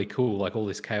looks really cool. Like all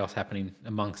this chaos happening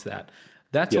amongst that.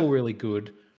 That's all really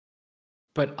good.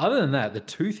 But other than that, the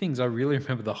 2 things I really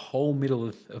remember the whole middle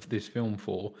of this film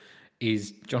for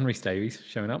is John Rhys Davies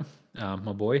showing up,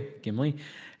 my boy Gimli,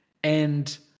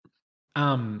 and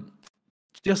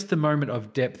just the moment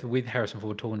of depth with Harrison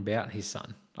Ford talking about his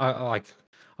son. I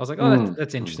was like, oh,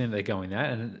 that's interesting that they're going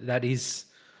that, and that is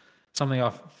something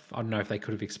I don't know if they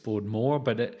could have explored more,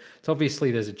 but it's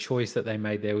obviously there's a choice that they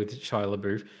made there with Shia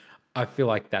LaBeouf. I feel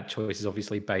like that choice is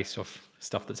obviously based off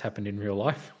stuff that's happened in real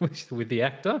life with the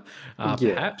actor,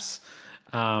 perhaps,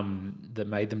 that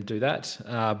made them do that.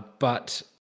 But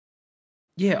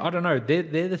I don't know.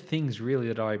 They're the things really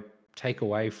that I take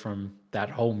away from that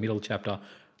whole middle chapter.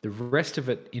 The rest of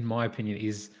it, in my opinion,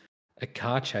 is a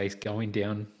car chase going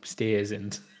downstairs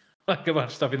and like a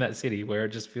bunch of stuff in that city where it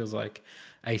just feels like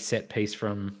a set piece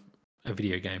from a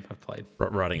video game I've played.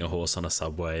 Riding a horse on a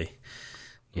subway.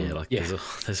 There's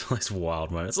all these wild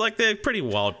moments. Like they're pretty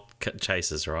wild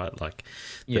chases, right? Like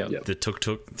the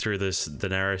tuk-tuk through the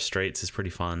narrow streets is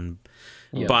pretty fun.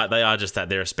 But they are just that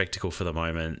they're a spectacle for the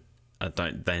moment.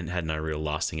 They had no real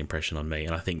lasting impression on me,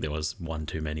 and I think there was one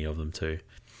too many of them too.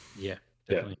 Yeah,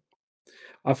 definitely.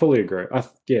 I fully agree.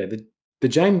 The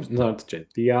Shia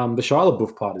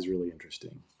LaBeouf part is really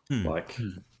interesting. Like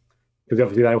because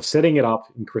obviously they were setting it up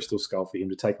in Crystal Skull for him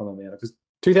to take on the man. Because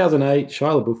 2008,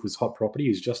 Shia LaBeouf was hot property. He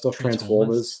was just off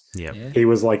Transformers. Yeah. He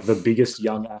was like the biggest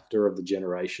young actor of the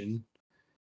generation.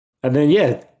 And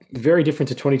then, very different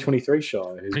to 2023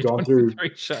 Shia, who's gone through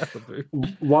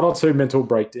one or 2 mental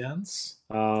breakdowns,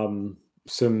 some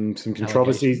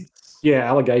controversies.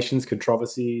 Allegations,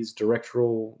 controversies,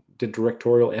 directorial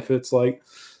efforts. Like,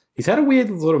 he's had a weird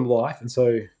sort of life, and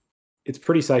so it's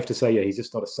pretty safe to say, he's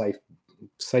just not a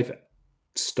safe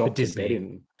stop to bet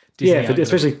in.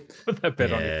 Especially put that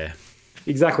bet on it.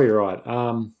 Exactly right.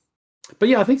 But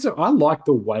I think so. I like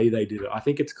the way they did it. I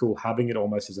think it's cool having it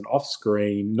almost as an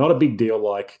off-screen, not a big deal.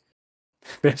 Like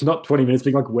there's not 20 minutes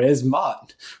being like, "Where's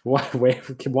Mutt? Why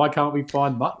can't we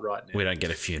find Mutt right now?" We don't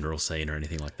get a funeral scene or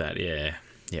anything like that. Yeah.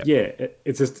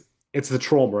 It's just it's the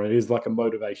trauma. It is like a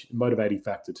motivating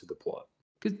factor to the plot.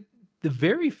 Because the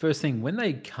very first thing when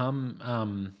they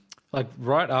come, like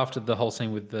right after the whole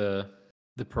scene with the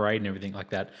parade and everything like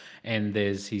that, and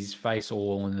there's his face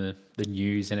all in the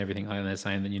news and everything, and they're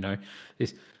saying that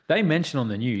this. They mention on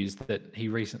the news that he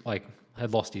recently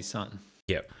had lost his son.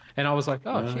 Yep. And I was like,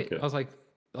 oh shit! Okay. I was like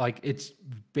it's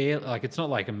barely it's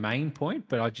not like a main point,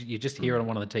 but you just hear it on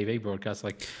one of the TV broadcasts,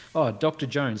 like, oh, Dr.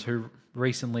 Jones, who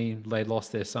recently they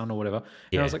lost their son or whatever.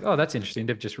 And I was like, oh, that's interesting.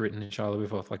 They've just written Shia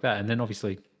LaBeouf off like that, and then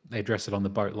obviously they address it on the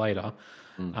boat later,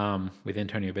 with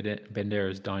Antonio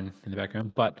Banderas dying in the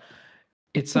background, but.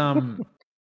 It's I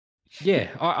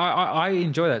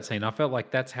enjoy that scene. I felt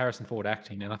like that's Harrison Ford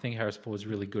acting, and I think Harrison Ford is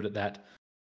really good at that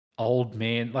old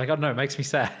man. Like I don't know, it makes me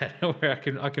sad where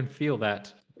I can feel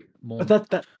that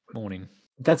morning.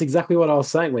 That's exactly what I was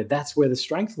saying. Where that's where the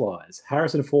strength lies.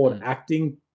 Harrison Ford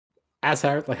acting as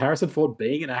Harrison Ford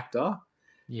being an actor,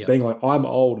 being like, I'm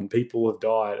old and people have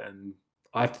died and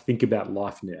I have to think about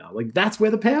life now. Like that's where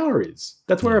the power is.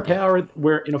 That's where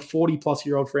where in a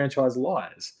 40-plus-year-old franchise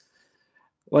lies.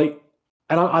 Like,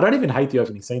 and I don't even hate the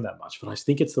opening scene that much, but I just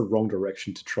think it's the wrong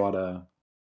direction to try to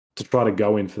to try to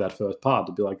go in for that first part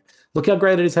to be like, look how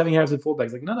great it is having Harrison Ford back.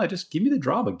 It's like, no, just give me the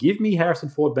drama. Give me Harrison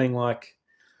Ford being like,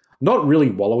 not really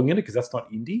wallowing in it because that's not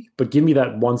indie, but give me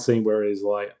that one scene where he's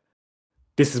like,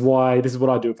 this is what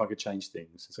I do if I could change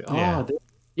things. It's like,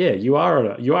 you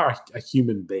are a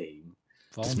human being,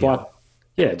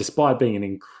 despite being in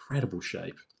incredible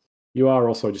shape. You are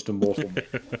also just a mortal.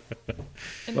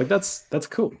 Like that's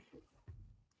cool.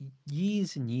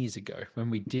 Years and years ago, when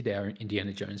we did our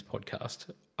Indiana Jones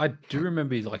podcast, I do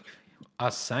remember like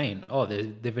us saying, "Oh,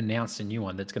 they've announced a new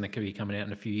one that's going to be coming out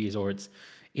in a few years, or it's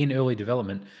in early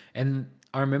development." And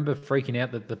I remember freaking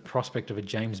out that the prospect of a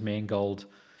James Mangold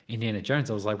Indiana Jones,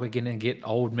 I was like, "We're going to get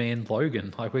Old Man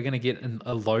Logan, like we're going to get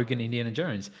a Logan Indiana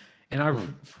Jones." And I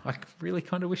really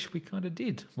kind of wish we kind of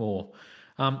did more.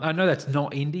 I know that's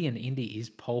not indie, and indie is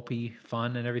pulpy,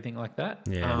 fun, and everything like that.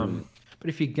 Yeah. But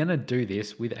if you're gonna do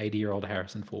this with 80-year-old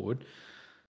Harrison Ford,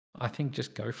 I think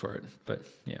just go for it. But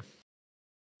yeah,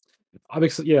 I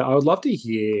would love to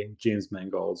hear James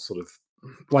Mangold sort of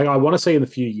like I want to see in a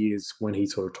few years when he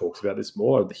sort of talks about this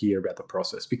more, hear about the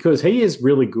process because he is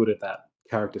really good at that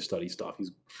character study stuff.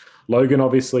 Logan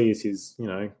obviously is his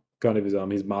kind of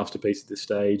his masterpiece at this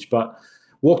stage, but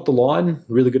Walk the Line,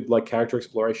 really good like character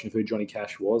exploration of who Johnny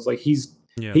Cash was. Like he's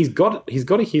got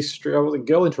a history. I was like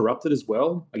Girl Interrupted as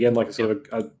well. Again, like a sort of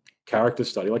a character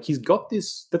study. Like he's got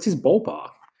this. That's his ballpark.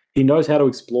 He knows how to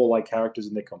explore like characters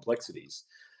and their complexities.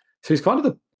 So he's kind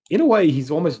of in a way,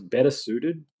 he's almost better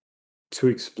suited to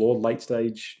explore late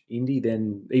stage indie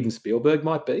than even Spielberg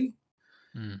might be.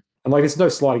 And like, it's no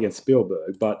slight against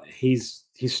Spielberg, but his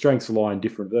strengths lie in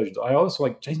different versions. I also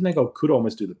like James Mangold could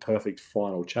almost do the perfect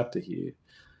final chapter here.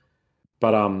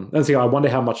 But I wonder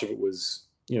how much of it was,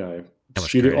 how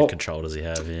much creative control does he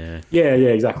have? Yeah,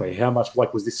 exactly. How much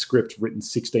was this script written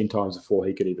 16 times before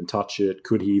he could even touch it?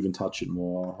 Could he even touch it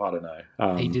more? I don't know.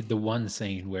 He did the one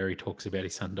scene where he talks about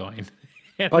his son dying.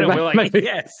 Maybe.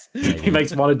 Yes. He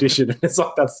makes one addition, and it's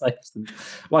like that saves them.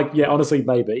 Honestly,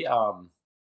 maybe. I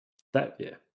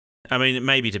mean,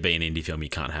 maybe to be an indie film, you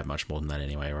can't have much more than that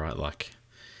anyway, right? Like.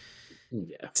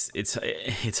 Yeah, it's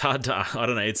hard to I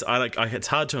don't know it's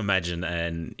hard to imagine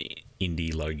an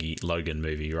indie Logan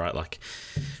movie, right? Like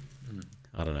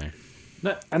I don't know.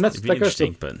 No, and that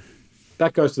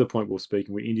goes to the point we're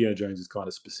speaking where Indiana Jones is kind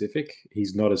of specific.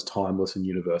 He's not as timeless and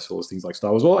universal as things like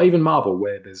Star Wars or even Marvel,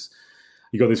 where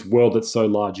you got this world that's so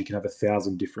large you can have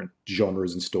 1,000 different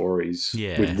genres and stories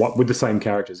with the same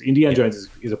characters. Indiana Jones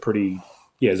is a pretty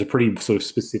sort of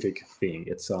specific thing.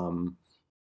 It's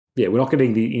we're not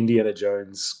getting the Indiana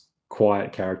Jones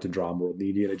quiet character drama or the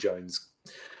Indiana Jones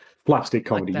slapstick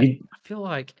comedy. I feel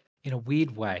like, in a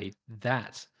weird way,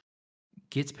 that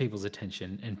gets people's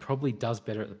attention and probably does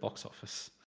better at the box office.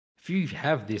 If you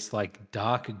have this like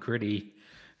dark, gritty,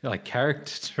 like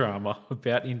character drama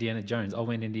about Indiana Jones, Old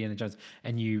Man Indiana Jones,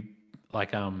 and you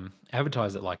like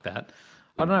advertise it like that,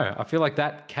 I don't know. I feel like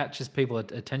that catches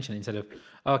people's attention instead of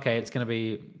it's going to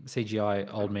be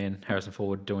CGI Old Man Harrison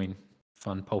Ford doing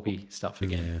fun pulpy stuff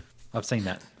again. Yeah. I've seen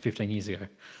that 15 years ago.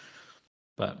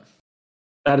 But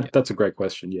that's a great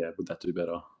question. Yeah, would that do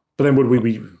better? But then would we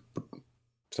be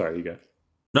sorry, you go.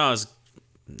 No, I was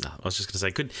just gonna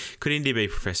say, could Indy be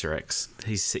Professor X?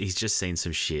 He's just seen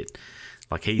some shit.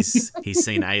 Like he's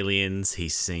seen aliens,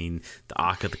 he's seen the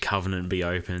Ark of the Covenant be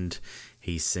opened.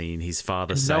 He's seen his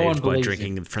father saved by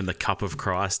drinking from the cup of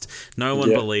Christ. No one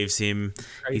believes him.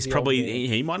 He's probably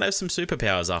he might have some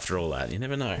superpowers after all that. You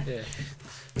never know. Yeah.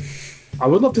 I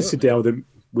would love to sit down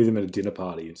with him at a dinner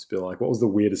party and just be like, "What was the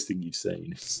weirdest thing you've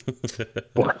seen?"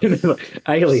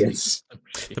 Aliens.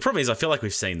 The problem is, I feel like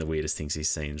we've seen the weirdest things he's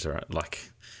seen. Right?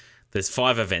 Like, there's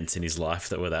 5 events in his life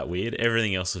that were that weird.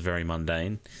 Everything else was very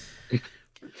mundane.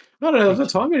 No, there was a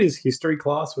time in his history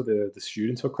class where the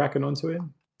students were cracking onto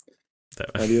him.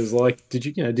 And he was like, did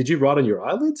you write on your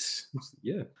eyelids?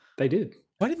 Yeah, they did.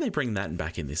 Why didn't they bring that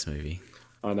back in this movie?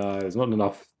 I know, there's not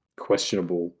enough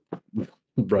questionable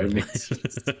romance.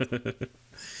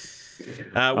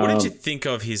 What did you think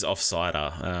of his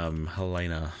offsider,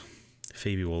 Helena,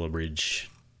 Phoebe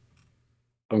Waller-Bridge?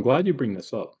 I'm glad you bring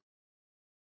this up.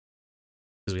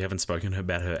 Because we haven't spoken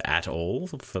about her at all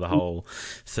for the whole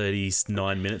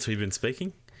 39 minutes we've been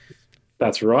speaking.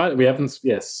 That's right. We haven't,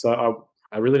 yes. So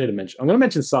I really need to mention. I'm going to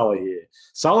mention Salah here.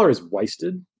 Salah is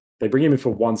wasted. They bring him in for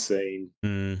one scene.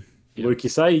 Luke, you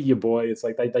say your boy. It's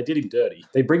like they did him dirty.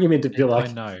 They bring him in to be like,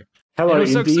 I know. Hello, it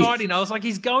was Indy. so exciting. I was like,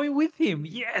 he's going with him.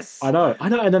 Yes. I know.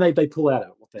 And then they pull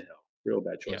out. What the hell? Real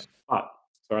bad choice. But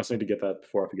sorry, I just need to get that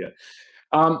before I forget.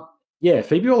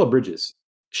 Phoebe Waller-Bridges.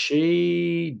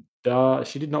 She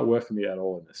did not work for me at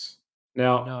all in this.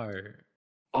 Now, no.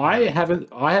 I haven't.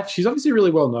 I have. She's obviously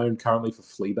really well known currently for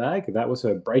Fleabag. That was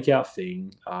her breakout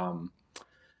thing.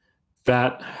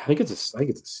 That I think it's a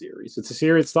series. It's a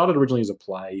series. It started originally as a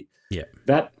play. Yeah.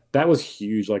 That was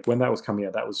huge. Like when that was coming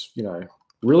out, that was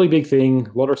really big thing.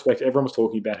 A lot of respect. Everyone was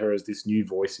talking about her as this new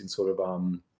voice in sort of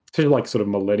especially like sort of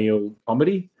millennial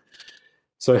comedy.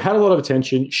 So it had a lot of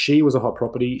attention. She was a hot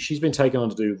property. She's been taken on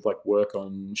to do like work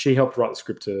on. She helped write the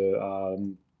script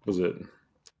to was it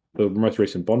the most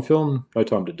recent Bond film, No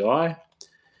Time to Die.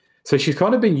 So she's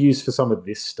kind of been used for some of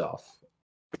this stuff.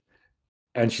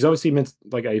 And she's obviously meant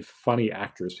like a funny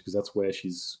actress because that's where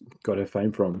she's got her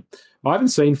fame from. I haven't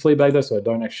seen Fleabag though, so I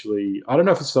don't know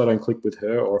if it's so I don't click with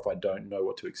her or if I don't know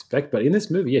what to expect. But in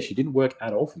this movie, yeah, she didn't work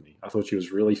at all for me. I thought she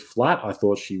was really flat. I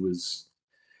thought she was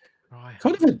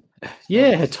kind of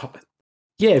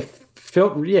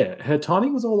her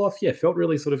timing was all off. Yeah, felt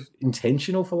really sort of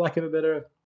intentional for lack of a better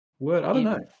word. I don't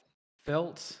know.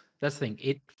 That's the thing.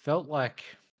 It felt like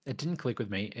it didn't click with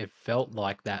me. It felt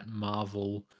like that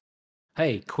Marvel.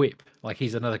 Hey, quip. Like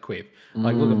he's another quip.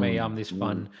 Like, look at me. I'm this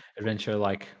fun adventure.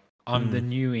 Like I'm the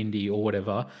new indie or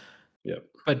whatever. Yep.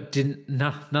 But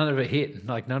none of it hit.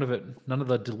 Like none of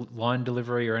the line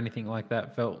delivery or anything like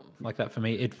that felt like that for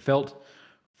me. It felt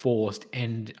forced.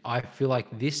 And I feel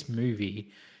like this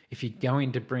movie, if you're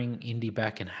going to bring Indy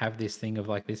back and have this thing of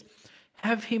like this,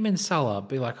 have him and Sulla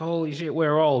be like, holy shit,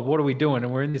 we're old. What are we doing?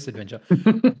 And we're in this adventure.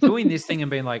 Doing this thing and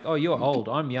being like, oh, you're old.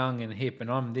 I'm young and hip and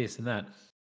I'm this and that.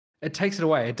 It takes it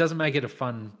away. It doesn't make it a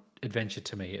fun adventure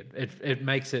to me. It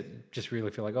makes it just really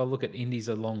feel like, oh, look, Indy's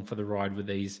along for the ride with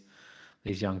these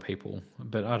young people.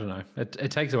 But I don't know.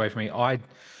 It takes away from me. I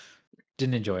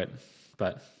didn't enjoy it,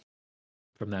 but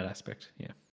from that aspect,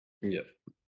 yeah. Yeah.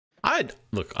 I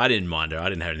didn't mind her. I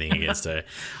didn't have anything against her.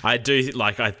 I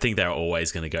think they're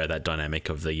always going to go that dynamic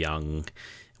of the young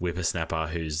whippersnapper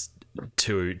who's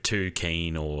too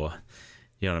keen or.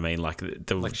 You know what I mean? Like like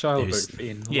Shia LaBeouf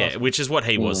in which is what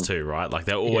he was too, right? Like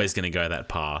they're always going to go that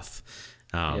path.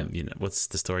 You know, what's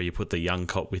the story? You put the young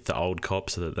cop with the old cop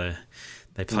so that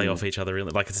they play off each other. Really,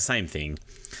 like it's the same thing.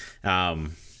 But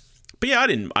yeah, I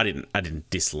didn't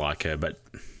dislike her, but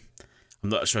I'm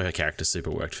not sure her character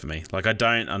super worked for me. Like I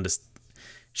don't understand.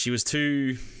 She was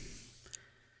too.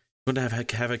 Want to have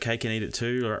her cake and eat it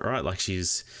too, right? Like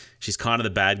she's kind of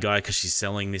the bad guy because she's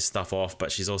selling this stuff off,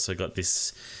 but she's also got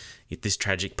this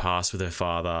tragic past with her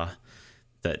father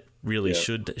that really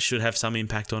should have some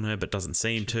impact on her, but doesn't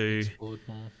seem to.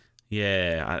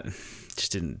 Yeah, I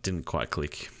just didn't quite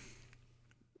click.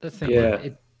 That's the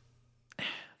thing.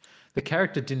 The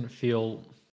character didn't feel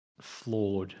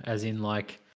flawed, as in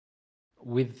like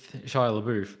with Shia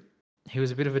LaBeouf, he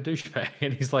was a bit of a douchebag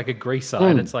and he's like a greaser,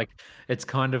 and it's like it's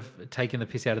kind of taking the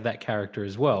piss out of that character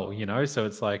as well, you know. So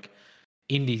it's like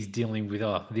Indy's dealing with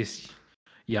this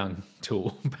young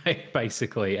tool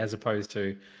basically, as opposed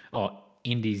to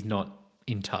Indy's not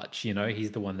in touch, you know,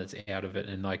 he's the one that's out of it,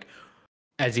 and like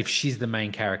as if she's the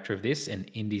main character of this and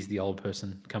Indy's the old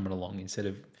person coming along instead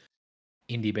of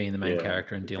Indy being the main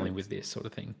character and dealing with this sort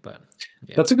of thing. But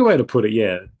that's a good way to put it.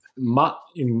 Yeah, Mutt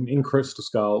in Crystal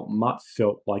Skull, Mutt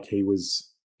felt like he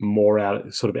was more out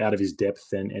of his depth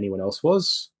than anyone else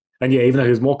was, and even though he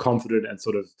was more confident and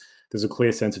sort of there's a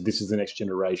clear sense of this is the next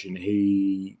generation,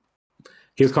 he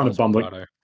was kind of bumbling.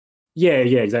 Yeah,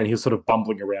 exactly. He was sort of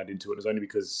bumbling around into it. It was only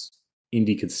because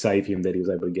Indy could save him that he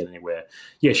was able to get anywhere.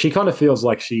 Yeah, she kind of feels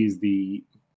like she is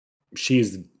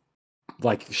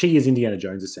Indiana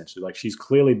Jones essentially. Like she's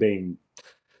clearly being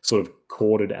sort of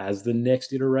courted as the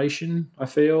next iteration, I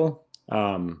feel.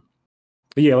 But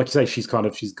yeah, like you say, she's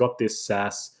got this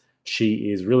sass.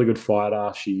 She is a really good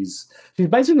fighter. She's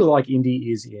basically like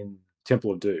Indy is in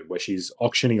Temple of Doom, where she's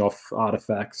auctioning off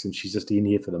artifacts and she's just in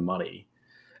here for the money.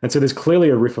 And so there's clearly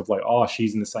a riff of like, oh,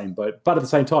 she's in the same boat. But at the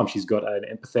same time, she's got an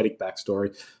empathetic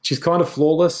backstory. She's kind of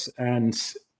flawless. And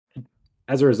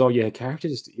as a result, her character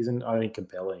just isn't, I think,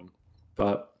 compelling.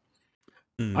 But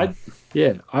I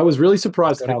was really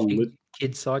surprised how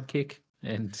kid sidekick.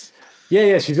 And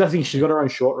she's got her own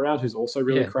short round who's also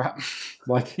really crap.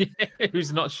 Like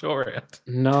who's not short round.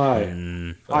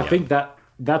 No. I think that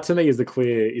to me is the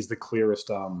clearest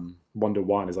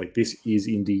 1-to-1 is like this is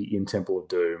Indy in Temple of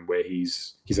Doom, where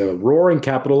he's a roaring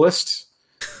capitalist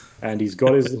and he's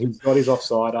got his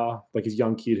offsider, like his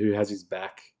young kid who has his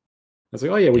back. It's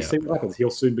like, we see what happens. He'll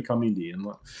soon become Indy, and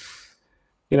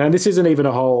and this isn't even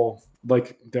a whole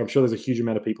like. I'm sure there's a huge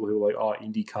amount of people who are like, oh,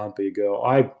 Indy can't be a girl.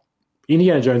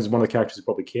 Indiana Jones is one of the characters who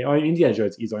probably can't. Indiana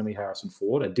Jones is only Harrison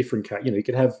Ford, a different character. You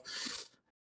could have,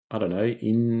 I don't know,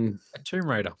 in a Tomb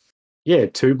Raider. Yeah,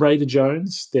 Tomb Raider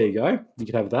Jones. There you go. You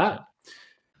could have that.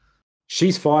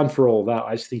 She's fine for all that.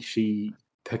 I just think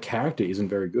her character isn't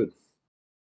very good.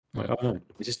 Like, I don't know.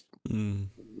 It just Mm.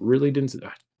 really didn't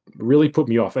really put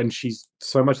me off. And she's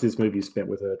so much of this movie is spent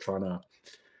with her trying to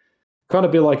kind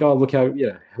of be like, oh, look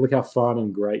how fun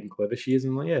and great and clever she is.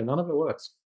 And like, yeah, none of it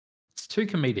works. It's too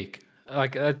comedic.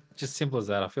 Like just simple as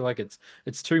that. I feel like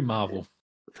it's too Marvel.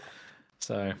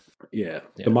 So Yeah.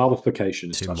 The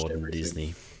Marvelification is Too touched modern everything.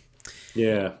 Disney.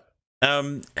 Yeah.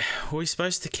 Were we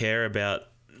supposed to care about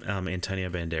Antonio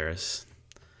Banderas?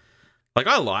 Like,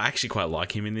 I actually quite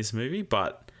like him in this movie,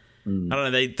 but I don't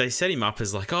know. They set him up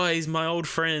as like, oh, he's my old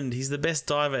friend. He's the best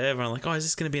diver ever. I'm like, oh, is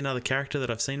this going to be another character that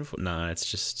I've seen before? No, it's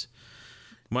just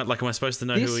am I supposed to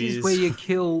know who he is? This is where you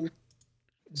kill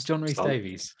John Rhys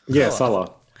Davies. Yeah,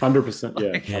 Sulla. 100%.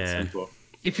 Yeah. Yeah. That's simple.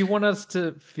 If you want us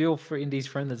to feel for Indy's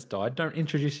friend that's died, don't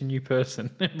introduce a new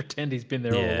person and pretend he's been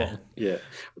there all along. Yeah.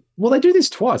 Well, they do this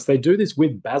twice. They do this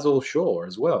with Basil Shaw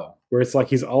as well, where it's like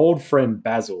his old friend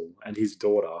Basil and his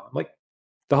daughter. I'm like,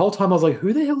 the whole time I was like,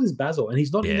 who the hell is Basil? And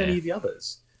he's not in any of the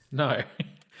others. No.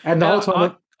 And the whole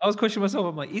time I was questioning myself.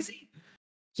 I'm like, is he?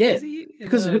 Yeah. Is he?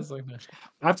 Because I was like, no.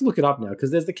 I have to look it up now because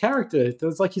there's the character.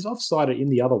 There's like his offsider in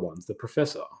the other ones, the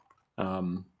professor,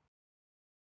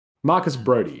 Marcus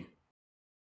Brody.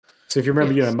 So if you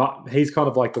remember, Yes. he's kind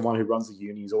of like the one who runs the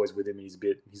uni. He's always with him.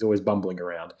 He's always bumbling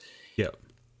around. Yeah.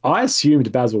 I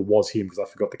assumed Basil was him because I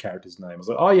forgot the character's name. I was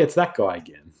like, oh yeah, it's that guy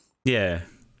again. Yeah.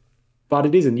 But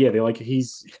it isn't. Yeah,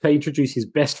 they introduce his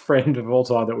best friend of all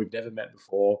time that we've never met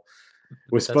before.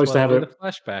 We're supposed to have a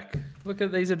flashback. Look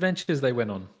at these adventures they went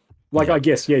on. Like, I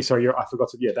guess, yeah, sorry, I forgot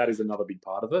to, yeah, that is another big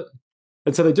part of it.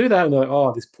 And so they do that and they're like,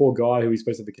 oh, this poor guy who he's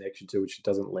supposed to have a connection to, which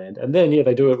doesn't land. And then, yeah,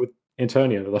 they do it with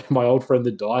Antonio. They're like, my old friend,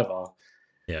 the diver.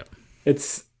 Yeah.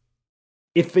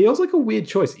 It feels like a weird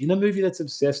choice in a movie that's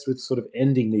obsessed with sort of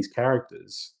ending these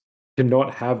characters to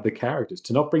not have the characters,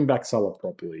 to not bring back Sulla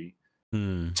properly,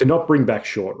 to not bring back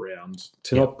Short Round,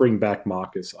 to not bring back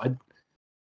Marcus.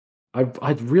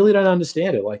 I really don't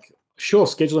understand it. Like, sure,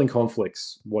 scheduling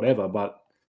conflicts, whatever, but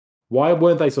why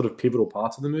weren't they sort of pivotal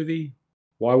parts of the movie?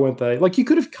 Why weren't they? Like, you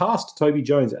could have cast Toby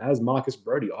Jones as Marcus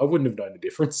Brody. I wouldn't have known the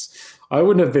difference. I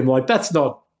wouldn't have been like, that's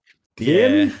not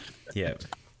him. Yeah.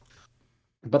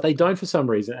 But they don't for some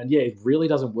reason. And yeah, it really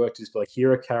doesn't work to just be like,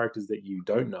 here are characters that you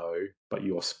don't know, but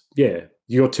you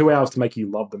got 2 hours to make you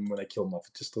love them when they kill them off.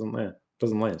 It just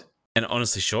doesn't land. And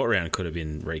honestly, Short Round could have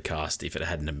been recast if it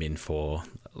hadn't have been for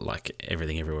like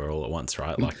Everything Everywhere All at Once,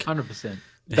 right? Like 100%.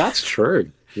 That's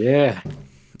true. Yeah.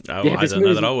 I don't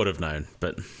know that I would have known,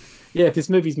 but yeah, if this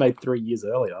movie's made 3 years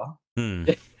earlier,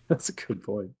 that's a good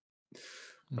point.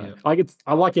 Yeah.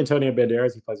 I like Antonio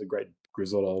Banderas. He plays a great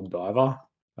grizzled old diver.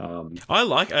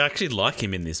 I actually like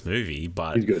him in this movie,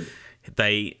 but he's good.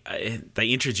 They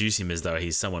introduce him as though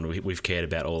he's someone we've cared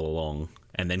about all along,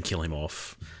 and then kill him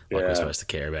off like we're supposed to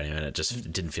care about him, and it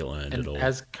just didn't feel earned at all.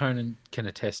 As Conan can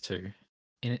attest to,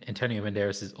 Antonio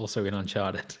Banderas is also in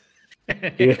Uncharted.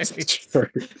 Yes, it's true.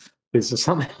 It's just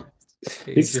something.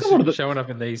 He's just showing up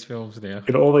in these films now.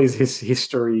 In all these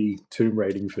history tomb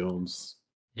raiding films.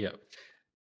 Yep.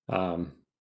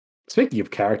 Speaking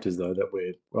of characters, though,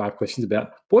 that I have questions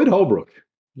about, Boyd Holbrook,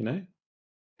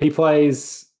 he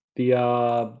plays the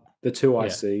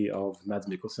 2IC of Mads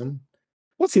Mikkelsen.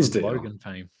 What's his deal? Logan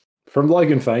fame. From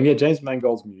Logan fame, yeah, James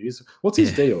Mangold's muse. What's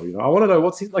his deal? I want to know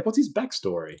what's his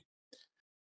backstory.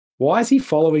 Why is he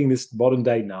following this modern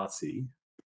day Nazi?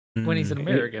 When he's an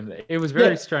American, it was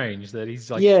very strange that he's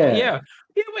like, yeah,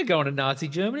 we're going to Nazi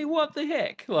Germany. What the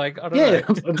heck? Like, I don't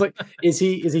know. It's like, is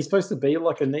he supposed to be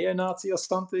like a neo-Nazi or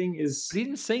something? But he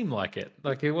didn't seem like it.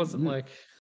 Like, it wasn't like.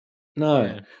 No.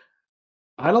 Yeah.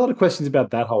 I had a lot of questions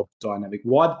about that whole dynamic.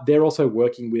 Why they're also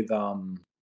working with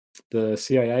the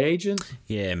CIA agent?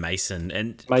 Yeah, Mason,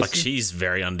 and like she's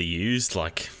very underused.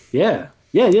 Like, yeah.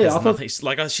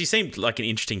 She seemed like an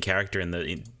interesting character in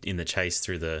the chase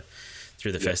through the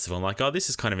festival. I'm like, oh, this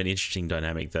is kind of an interesting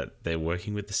dynamic that they're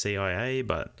working with the CIA,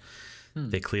 but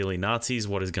they're clearly Nazis.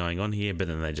 What is going on here? But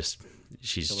then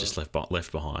she's just left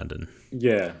behind and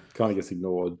kind of gets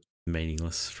ignored,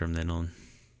 meaningless from then on.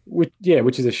 Which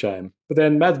is a shame. But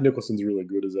then Mads Mikkelsen's really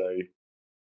good as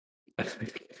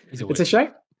it's a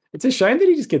shame. It's a shame that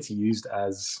he just gets used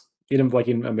as in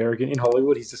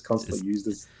Hollywood. He's just constantly used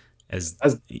as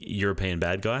European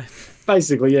bad guy,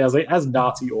 basically. Yeah, as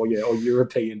Nazi or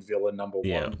European villain number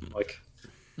one. Like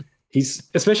he's,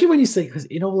 especially when you see, because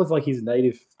in all of like his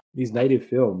native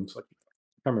films, like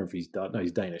I can't remember if he's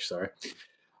Danish. Sorry,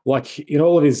 like in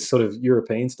all of his sort of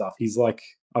European stuff, he's like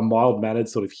a mild mannered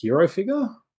sort of hero figure.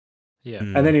 Yeah,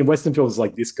 and then in Western films,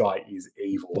 like this guy is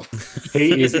evil.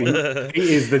 He is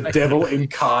the devil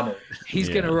incarnate. He's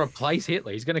going to replace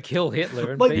Hitler. He's going to kill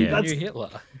Hitler and be the new Hitler.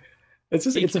 It's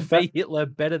just He it's a can fact. be Hitler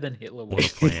better than Hitler What a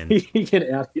was. plan. He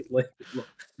can out Hitler.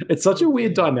 It's such a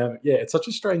weird Yeah. dynamic. Yeah, it's such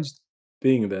a strange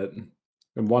thing that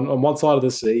on one side of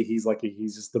the sea he's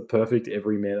just the perfect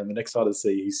everyman, and the next side of the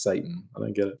sea he's Satan. I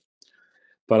don't get it.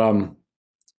 But I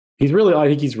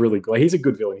think he's really good. He's a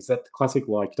good villain. He's that classic,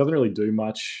 like, he doesn't really do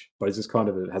much, but he's just kind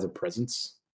of has a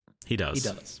presence. He does. He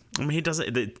does. I mean, he does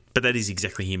it, but that is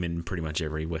exactly him in pretty much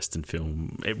every Western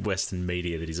film, Western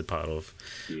media that he's a part of.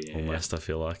 Yeah. Almost, I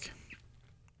feel like.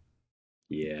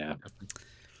 Yeah.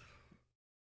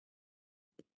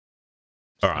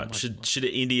 All right. Should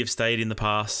Indy have stayed in the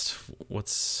past?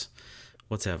 What's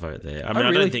our vote there? I mean,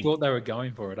 really I don't think thought they were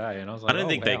going for it, and I was like, I don't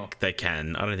think wow. they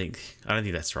can. I don't think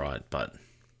that's right. But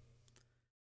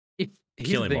Here's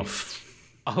kill the him thing. off.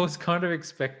 I was kind of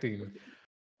expecting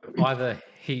either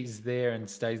he's there and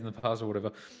stays in the past or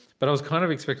whatever, but I was kind of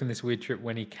expecting this weird trip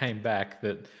when he came back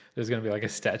that there's going to be like a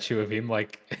statue of him,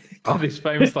 like this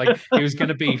famous, like he was going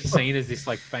to be seen as this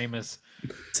like famous,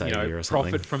 Savior or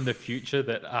something. prophet from the future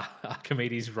that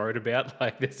Archimedes wrote about.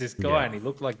 Like there's this guy Yeah. and he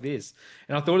looked like this,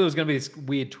 and I thought it was going to be this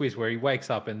weird twist where he wakes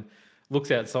up and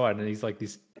looks outside and he's like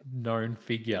this known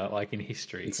figure like in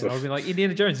history. And I was like,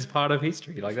 Indiana Jones is part of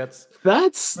history. Like that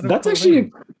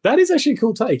is actually a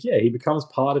cool take. Yeah, he becomes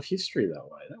part of history that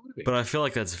way. That would be. But I feel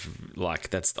like that's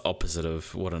the opposite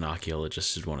of what an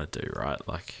archaeologist should want to do, right?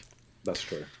 Like That's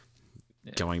true.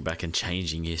 going back and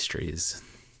changing history is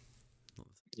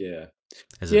Yeah.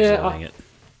 as Yeah, observing it.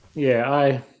 Yeah,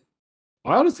 I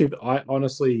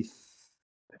honestly,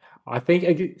 I think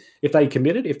if they had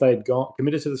committed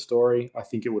to the story, I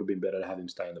think it would have been better to have him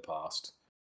stay in the past.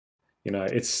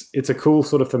 It's a cool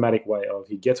sort of thematic way of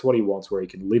he gets what he wants, where he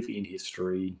can live in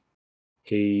history.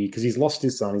 Because he's lost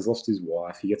his son, he's lost his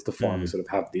wife. He gets to finally sort of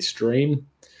have this dream,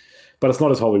 but it's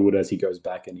not as Hollywood as he goes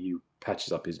back and he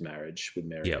patches up his marriage with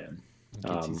Mary Ann.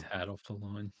 Gets his hat off the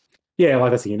line. Yeah,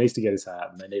 like that's the thing. He needs to get his hat,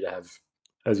 and they need to have,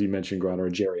 as you mentioned, Griner,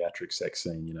 a geriatric sex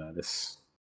scene.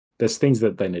 There's things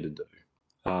that they need to do.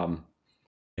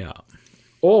 Yeah.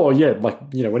 Or like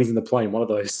when he's in the plane, one of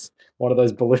those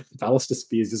ballister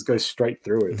spears just goes straight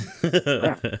through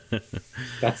it.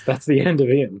 That's the end of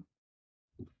him.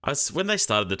 When they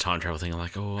started the time travel thing, I'm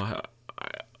like,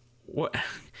 what?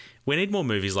 We need more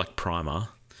movies like Primer.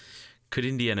 Could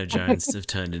Indiana Jones have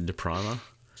turned into Primer?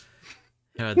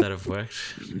 How would that have worked?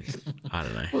 I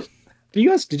don't know.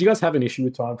 Did you guys have an issue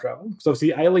with time travel? Because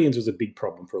obviously Aliens was a big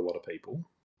problem for a lot of people.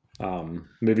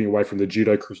 Moving away from the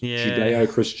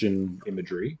Judeo-Christian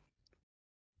imagery.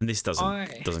 And this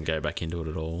doesn't go back into it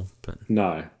at all. But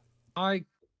no, I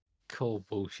call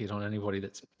bullshit on anybody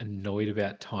that's annoyed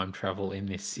about time travel in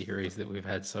this series that we've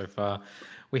had so far.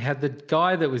 We had the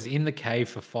guy that was in the cave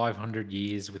for 500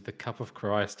 years with the Cup of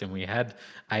Christ, and we had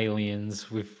aliens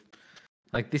with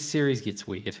this series gets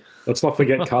weird. Let's not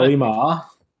forget Kali Ma.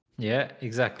 Yeah,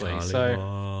 exactly.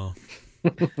 Kali-Ma. I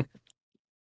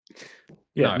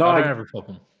don't have a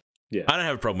problem. Yeah, I don't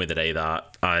have a problem with it either.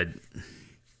 I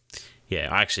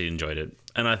actually enjoyed it,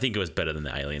 and I think it was better than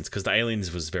the Aliens because the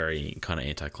Aliens was very kind of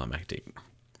anticlimactic.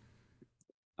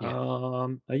 Yeah.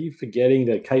 Are you forgetting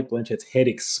that Cate Blanchett's head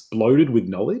exploded with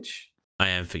knowledge? I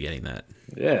am forgetting that.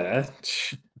 Yeah,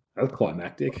 that's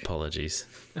climactic. Apologies.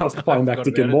 That was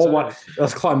climactic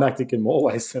in more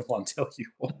ways than one tell you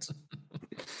what.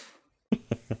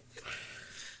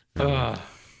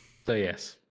 So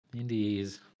yes, Indy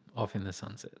is off in the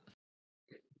sunset.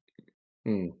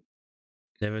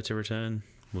 Never to return?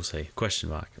 We'll see. Question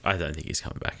mark. I don't think he's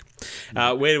coming back.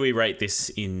 Where do we rate this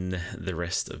in the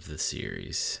rest of the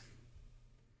series?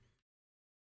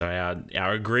 So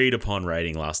our agreed upon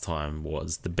rating last time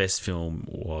was the best film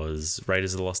was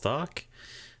Raiders of the Lost Ark,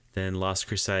 then Last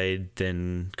Crusade,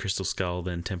 then Crystal Skull,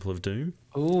 then Temple of Doom.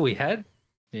 Oh, we had?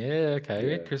 Yeah, okay.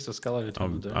 We had Crystal Skull over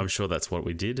Temple of Doom. I'm sure that's what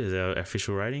we did as our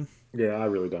official rating. Yeah, I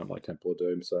really don't like Temple of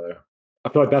Doom, so I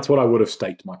feel like that's what I would have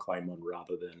staked my claim on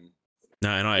rather than. No,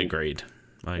 and I agreed.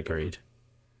 Good.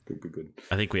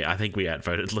 I think we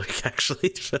outvoted Luke actually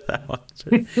for that one.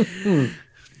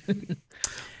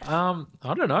 I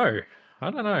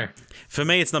don't know. For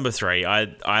me, it's number 3.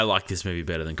 I like this movie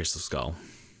better than Crystal Skull,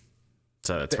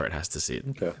 so that's where it has to sit.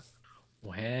 Okay.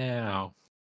 Wow.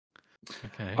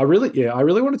 Okay. I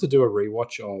really wanted to do a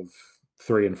rewatch of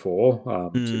 3 and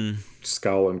 4,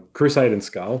 Skull and Crusade and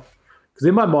Skull, because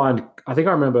in my mind, I think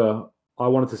I remember I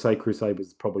wanted to say Crusade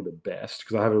was probably the best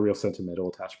because I have a real sentimental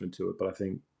attachment to it. But I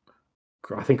think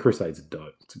Crusade's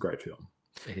dope. It's a great film.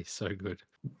 It is so good.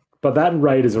 But that and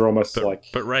Raiders are almost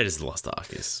But Raiders of the Lost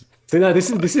Ark is. See, no, this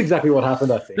is exactly what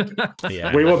happened. I think.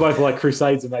 Yeah. We were both like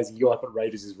Crusade's amazing. You like, but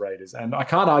Raiders is Raiders, and I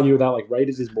can't argue with that. Like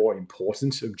Raiders is more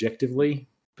important objectively.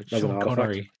 But As an Sean artifact.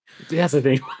 Connery. That's the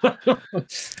thing.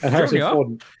 And me up.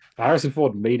 Harrison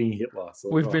Ford meeting Hitler. So,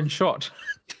 We've been shot.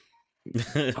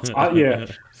 yeah.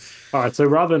 All right. So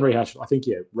rather than rehash, I think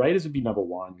Raiders would be number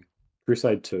 1.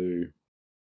 Crusade 2.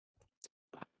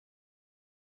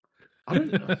 I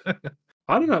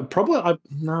don't know. Probably. I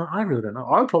really don't know.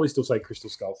 I would probably still say Crystal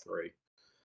Skull 3.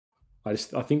 I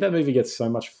think that movie gets so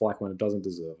much flack when it doesn't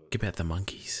deserve it. What about the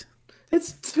monkeys?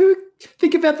 It's too.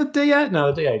 Think about the de.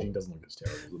 No, the de-aging doesn't look as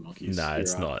terrible as the monkeys. No,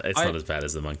 it's not. It's not as bad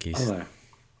as the monkeys. I don't know.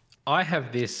 I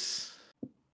have this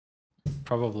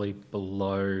probably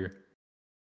below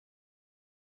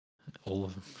all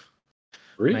of them.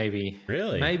 Really?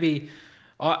 Maybe.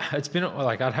 It's been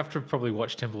like I'd have to probably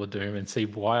watch Temple of Doom and see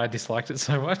why I disliked it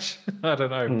so much. I don't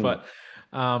know, but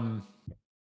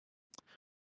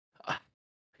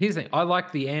here's the thing: I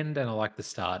like the end and I like the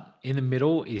start. In the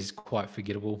middle is quite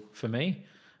forgettable for me,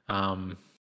 to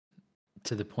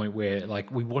the point where like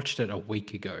we watched it a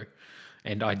week ago,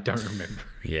 and I don't remember.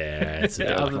 Yeah, it's a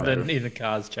bit other than in the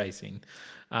cars chasing.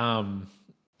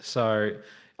 So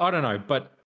I don't know,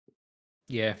 but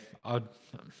yeah, I'll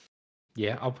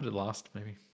put it last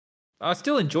maybe. I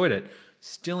still enjoyed it.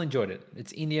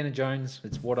 It's Indiana Jones.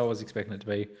 It's what I was expecting it to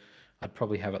be. I'd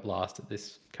probably have it last at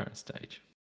this current stage.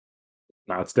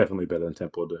 No, it's definitely better than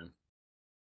Temple of Doom.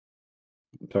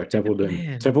 Sorry, Temple of Doom.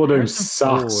 Man, Temple of Doom Harrison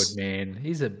sucks. Ford, man. He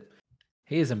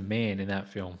is a man in that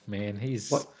film, man. He's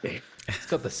What?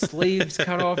 got the sleeves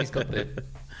cut off. He's got the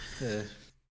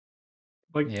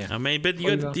Yeah. I mean, but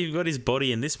you've got his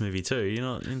body in this movie too. You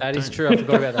know that is true. I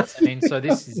forgot about that scene. So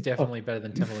this is definitely better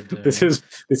than Temple of Doom. This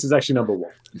is actually number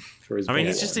 1 for his. I mean,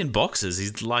 he's just in boxes.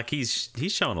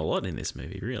 He's showing a lot in this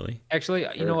movie, really. Actually,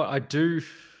 you know what? I do.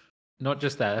 Not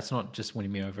just that. That's not just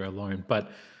winning me over alone,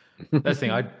 but that's the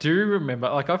thing. I do remember.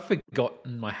 Like I've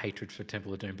forgotten my hatred for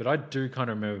Temple of Doom, but I do kind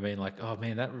of remember being like, "Oh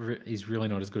man, that is really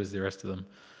not as good as the rest of them."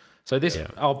 So this,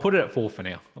 I'll put it at 4 for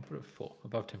now. I'll put it at 4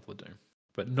 above Temple of Doom,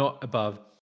 but not above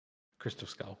Crystal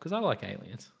Skull because I like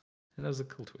aliens, and that was a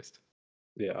cool twist.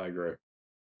 Yeah, I agree.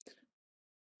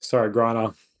 Sorry,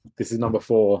 Griner. This is number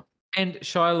 4. And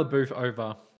Shia LaBeouf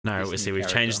over. No, we've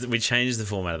changed the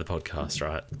format of the podcast,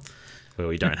 right? Where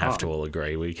we don't have to all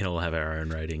agree. We can all have our own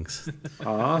ratings.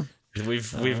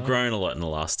 We've grown a lot in the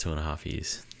last 2.5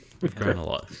 years. We've grown a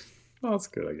lot. Oh, that's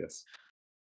good, I guess.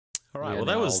 All right. Well,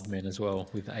 that was old men as well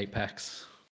with 8-packs.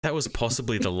 That was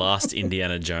possibly the last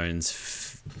Indiana Jones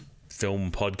film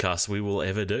podcast we will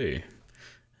ever do.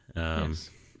 Yes.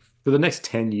 For the next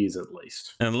 10 years at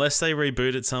least. Unless they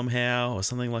reboot it somehow or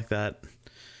something like that.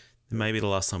 Maybe the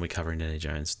last time we cover Indiana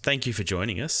Jones. Thank you for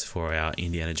joining us for our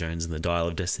Indiana Jones and the Dial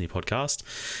of Destiny podcast.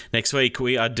 Next week,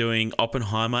 we are doing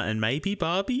Oppenheimer and maybe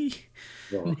Barbie.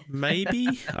 Oh. Maybe.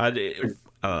 I don't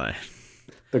know.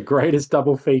 The greatest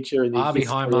double feature in the history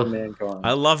Barbieheimer. of mankind.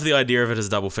 I love the idea of it as a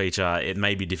double feature. It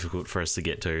may be difficult for us to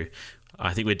get to.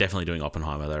 I think we're definitely doing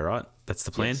Oppenheimer though, right? That's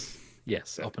the plan?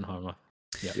 Yes, Oppenheimer.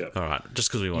 Yep. All right, just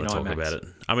because we want to talk IMAX. about it.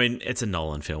 I mean, it's a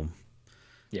Nolan film.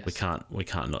 Yes. We can't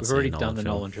not We've see already a Nolan done the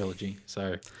film. Nolan trilogy,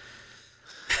 so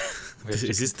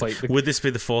Would this be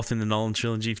the 4th in the Nolan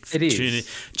trilogy? It is.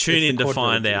 Tune in the to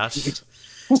find quadrilogy. out.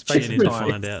 Space Tune and in to time.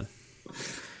 find out.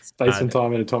 Space and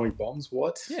time and atomic bombs.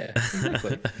 What? Yeah,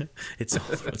 exactly.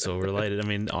 It's all related. I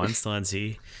mean, Einstein's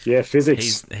here. Yeah,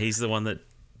 physics. He's the one that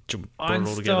brought it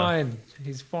all together. Einstein.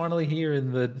 He's finally here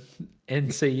in the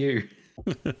NCU.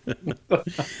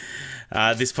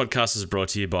 This podcast is brought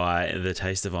to you by The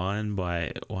Taste of Iron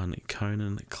by one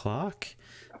Conan Clark.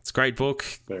 It's a great book.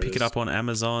 Pick it up on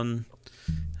Amazon.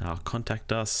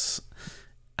 Contact us.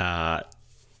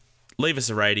 Leave us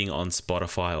a rating on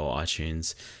Spotify or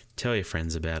iTunes. Tell your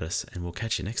friends about us, and we'll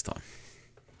catch you next time.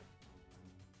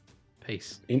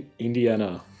 Peace. In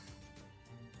Indiana.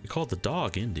 We called the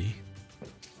dog Indy.